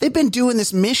 they've been doing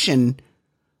this mission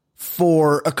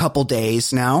for a couple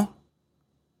days now.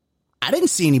 I didn't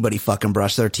see anybody fucking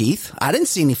brush their teeth. I didn't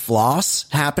see any floss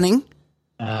happening.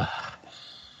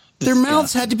 Their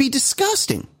mouths had to be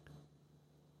disgusting.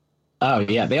 Oh,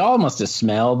 yeah. They all must have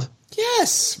smelled.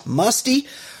 Yes. Musty.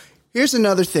 Here's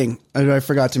another thing I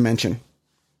forgot to mention.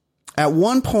 At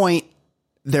one point,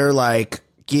 they're like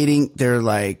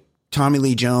Tommy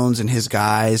Lee Jones and his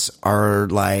guys are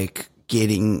like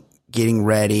getting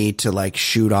ready to like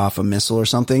shoot off a missile or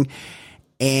something.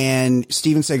 And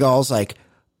Steven Seagal's like,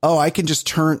 oh, I could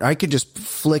just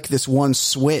flick this one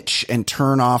switch and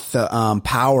turn off the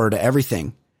power to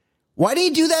everything. Why did he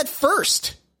do that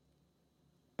first?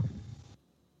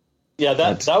 Yeah,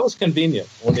 that was convenient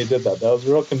when he did that. That was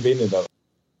real convenient of it.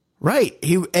 Right.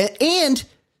 And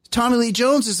Tommy Lee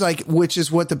Jones is like, which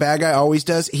is what the bad guy always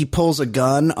does. He pulls a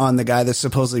gun on the guy that's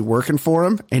supposedly working for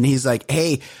him. And he's like,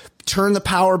 hey, turn the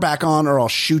power back on or I'll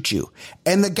shoot you.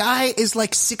 And the guy is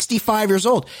like 65 years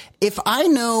old. If I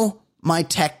know my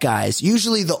tech guys,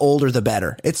 usually the older the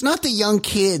better. It's not the young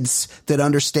kids that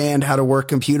understand how to work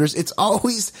computers. It's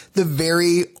always the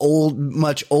very old,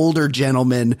 much older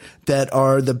gentlemen that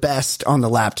are the best on the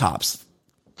laptops.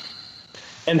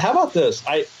 And how about this?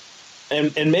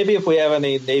 And maybe if we have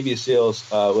any Navy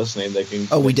SEALs listening, they can.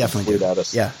 Oh, we definitely do. At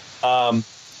us. Yeah.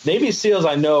 Navy SEALs,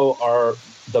 I know, are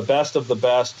the best of the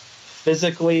best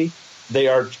physically. They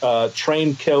are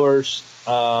trained killers.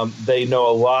 They know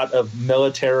a lot of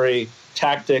military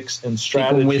tactics and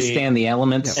strategy. They can withstand the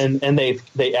elements, and they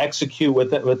execute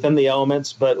within the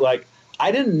elements. But like,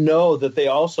 I didn't know that they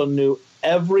also knew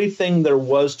everything there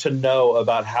was to know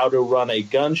about how to run a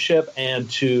gunship and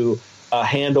to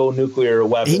handle nuclear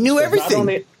weapons. He knew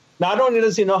everything. Not only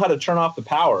does he know how to turn off the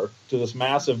power to this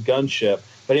massive gunship,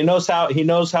 but he knows how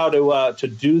to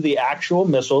do the actual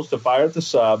missiles to fire at the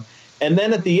sub. And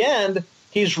then at the end,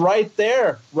 he's right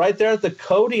there at the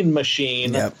coding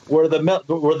machine where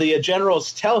the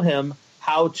generals tell him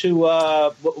how to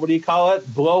what do you call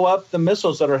it? Blow up the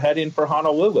missiles that are heading for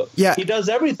Honolulu. Yeah, he does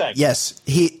everything. Yes,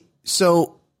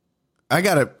 So I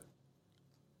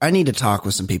need to talk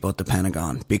with some people at the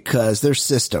Pentagon because their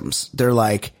systems. They're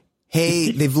like,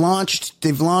 hey, they've launched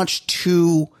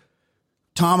 2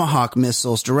 Tomahawk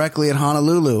missiles directly at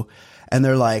Honolulu. And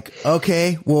they're like,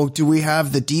 okay, well, do we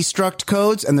have the destruct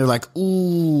codes? And they're like,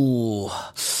 ooh,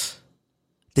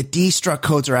 the destruct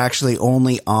codes are actually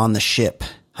only on the ship.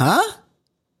 Huh?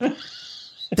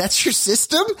 That's your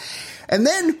system? And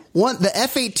then the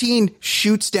F-18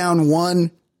 shoots down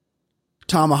one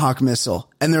Tomahawk missile.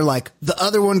 And they're like, the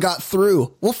other one got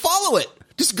through. Well, follow it.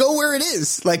 Just go where it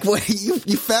is. Like, what, you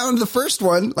found the first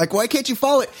one. Like, why can't you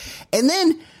follow it? And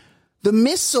then the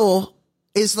missile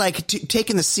is like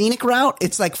taking the scenic route.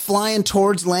 It's like flying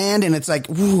towards land, and it's like,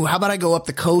 ooh, how about I go up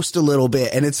the coast a little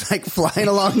bit? And it's like flying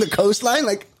along the coastline.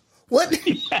 Like, what?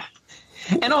 Yeah.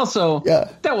 And also,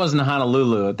 that wasn't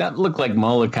Honolulu. That looked like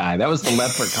Molokai. That was the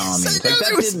leper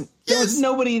colony. There was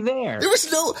nobody there. There was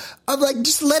no, I'm like,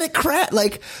 just let it crash.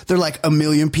 Like, they're like 1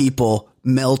 million people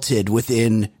melted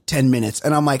within 10 minutes.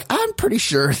 And I'm like, I'm pretty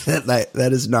sure that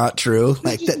is not true.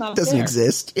 Like, that doesn't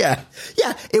exist. Yeah.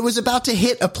 Yeah. It was about to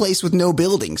hit a place with no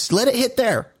buildings. Let it hit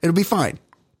there. It'll be fine.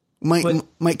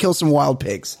 Might kill some wild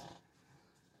pigs.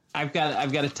 I've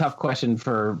got a tough question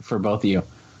for both of you.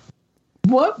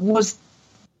 What was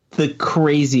the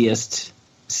craziest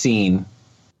scene?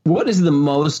 What is the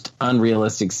most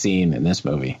unrealistic scene in this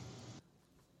movie?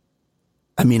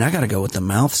 I mean, I got to go with the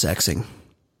mouth sexing.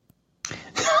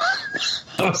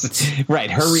 Right.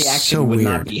 Her reaction would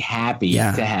not be happy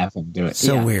to have him do it.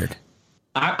 So weird.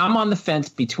 I'm on the fence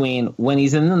between when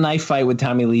he's in the knife fight with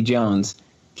Tommy Lee Jones.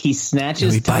 He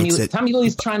snatches Tommy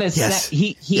Lee's trying to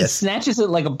he snatches it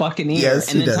like a buccaneer,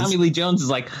 and then Tommy Lee Jones is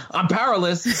like, I'm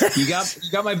powerless. You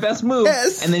got my best move.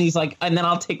 And then he's like, and then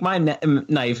I'll take my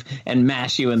knife and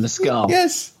mash you in the skull.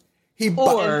 Yes. He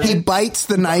bites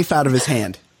the knife out of his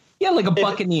hand. Yeah, like a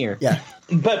buccaneer. Yeah.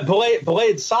 But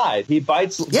Blade's side, he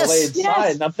bites Blade's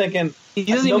side, and I'm thinking he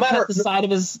doesn't even cut the side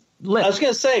of his lip. I was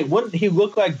going to say, wouldn't he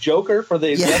look like Joker for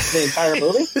the rest of the entire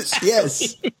movie?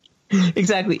 Yes.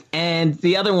 Exactly. And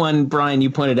the other one, Brian, you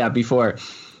pointed out before.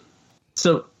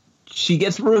 So she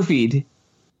gets roofied.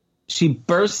 She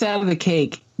bursts out of the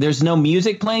cake. There's no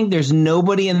music playing. There's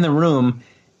nobody in the room.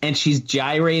 And she's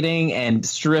gyrating and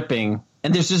stripping.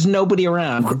 And there's just nobody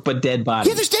around but dead bodies.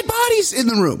 Yeah, there's dead bodies in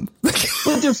the room.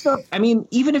 But there's no, I mean,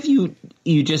 even if you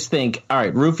just think, all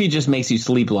right, roofie just makes you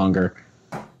sleep longer.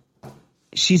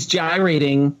 She's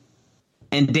gyrating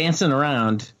and dancing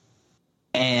around.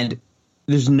 And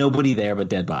there's nobody there but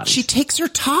dead bodies. She takes her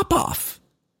top off.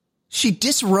 She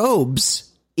disrobes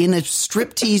in a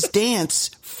striptease dance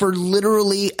for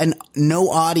literally no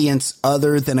audience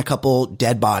other than a couple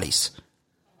dead bodies.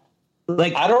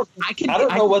 Like, I don't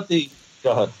know what the.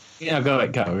 Go ahead. Yeah, go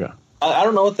ahead. Go. I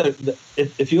don't know what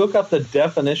if you look up the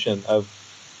definition of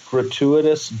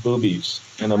gratuitous boobies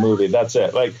in a movie, that's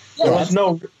it. Like, there was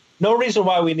no reason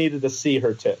why we needed to see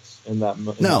her tits in that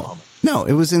moment. No,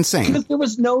 it was insane. Because there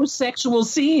was no sexual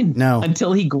scene. No.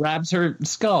 Until he grabs her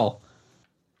skull.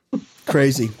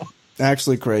 Crazy.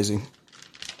 Actually crazy.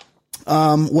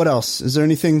 What else? Is there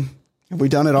anything? Have we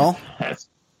done it all?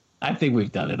 I think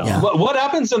we've done it all. Yeah. What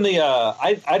happens in the?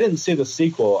 I didn't see the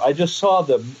sequel. I just saw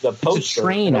the poster. It's a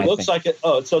train. It looks like it.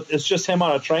 Oh, so it's just him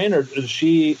on a train, or is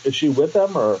she with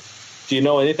them, or do you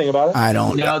know anything about it? I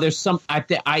don't know. There's some.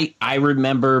 I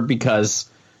remember because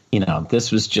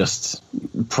this was just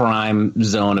prime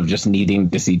zone of just needing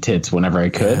to see tits whenever I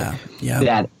could. Yeah.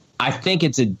 That I think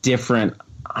it's a different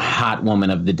hot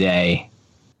woman of the day,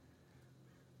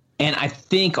 and I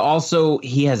think also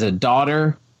he has a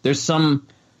daughter. There's some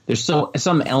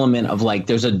element of like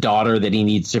there's a daughter that he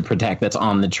needs to protect that's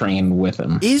on the train with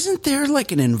him. Isn't there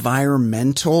like an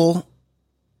environmental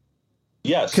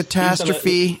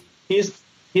catastrophe?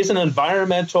 He's an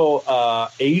environmental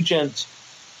agent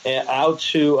out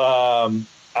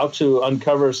to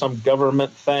uncover some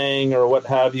government thing or what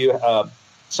have you,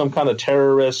 some kind of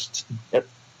terrorist,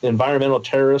 environmental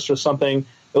terrorist or something.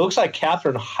 It looks like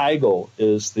Katherine Heigl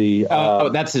is the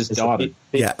that's his daughter.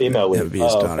 Female that would be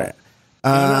his daughter. Okay.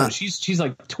 No, she's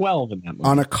like 12 in that movie.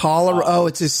 On a Colorado,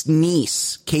 it's his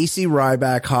niece. Casey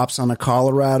Ryback hops on a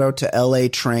Colorado to LA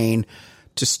train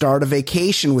to start a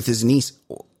vacation with his niece.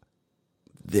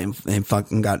 They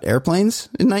fucking got airplanes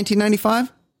in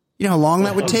 1995. You know how long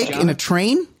that would take in a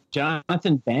train?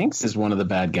 Jonathan Banks is one of the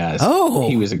bad guys. Oh,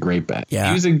 he was a great bad. Yeah,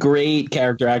 he was a great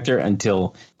character actor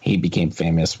until he became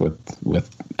famous with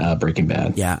Breaking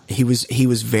Bad. Yeah, he was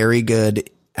very good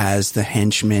as the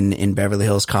henchman in Beverly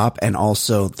Hills Cop, and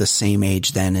also the same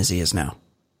age then as he is now,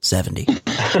 70.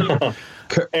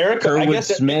 Kurtwood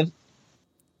Smith.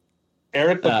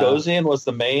 Eric Bogosian was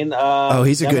the main.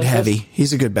 He's a good heavy.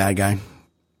 He's a good bad guy.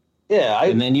 Yeah,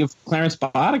 and then you have Clarence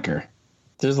Boddicker.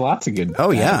 There's lots of good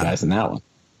guys in that one.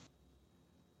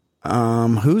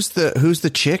 Who's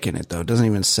the chick in it though? It doesn't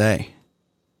even say.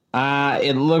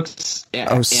 It looks.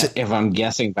 If I'm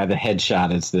guessing by the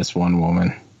headshot, it's this one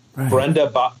woman. Right. Brenda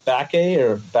Bakke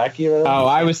or Bakke or whatever? Oh,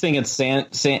 I was thinking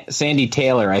Sandy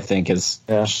Taylor. I think is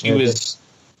she was.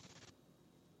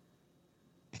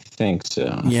 I think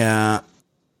so. Yeah.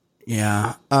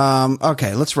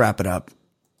 Okay, let's wrap it up.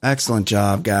 Excellent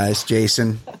job, guys.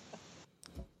 Jason,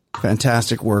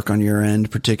 fantastic work on your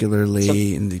end,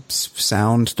 particularly in the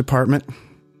sound department.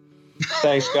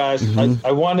 Thanks, guys. Mm-hmm.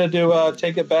 I wanted to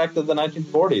take it back to the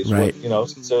 1940s, right?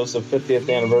 Since it was the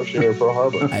 50th anniversary of Pearl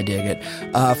Harbor. I dig it.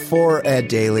 For Ed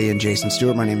Daly and Jason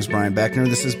Stewart, my name is Brian Beckner.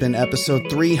 This has been episode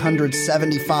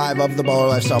 375 of the Baller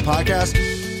Lifestyle Podcast.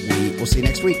 We will see you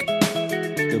next week.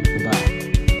 Goodbye.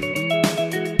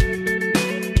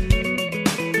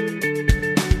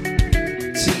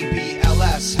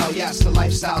 Hell yes, the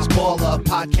lifestyle's baller.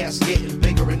 Podcast getting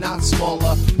bigger and not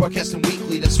smaller. Broadcasting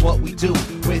weekly, that's what we do.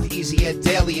 With Easy Ed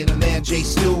Daily and the man Jay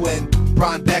Stu and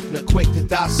Brian Beckner, quick to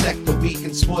dissect the week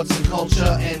in sports and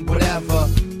culture and whatever.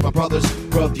 My brothers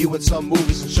reviewing some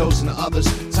movies and shows and the others.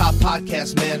 Top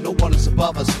podcast, man, no one is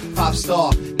above us.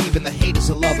 5-star, even the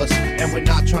haters will love us. And we're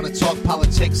not trying to talk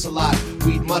politics a lot.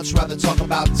 We'd much rather talk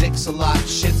about dicks a lot.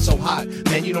 Shit's so hot,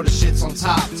 man, you know the shit's on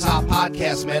top. Top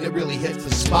podcast, man, it really hits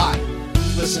the spot.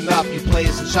 Listen up, you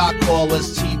players and shot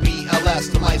callers.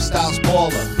 TBLS, the lifestyle's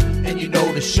baller. And you know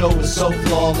the show is so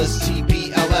flawless.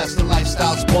 TBLS, the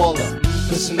lifestyle's baller.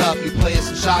 Listen up, you players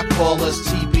and shot callers.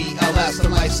 TBLS, the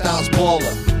lifestyle's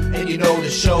baller. And you know the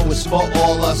show is for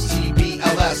all us.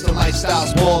 TBLS, the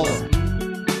lifestyle's baller.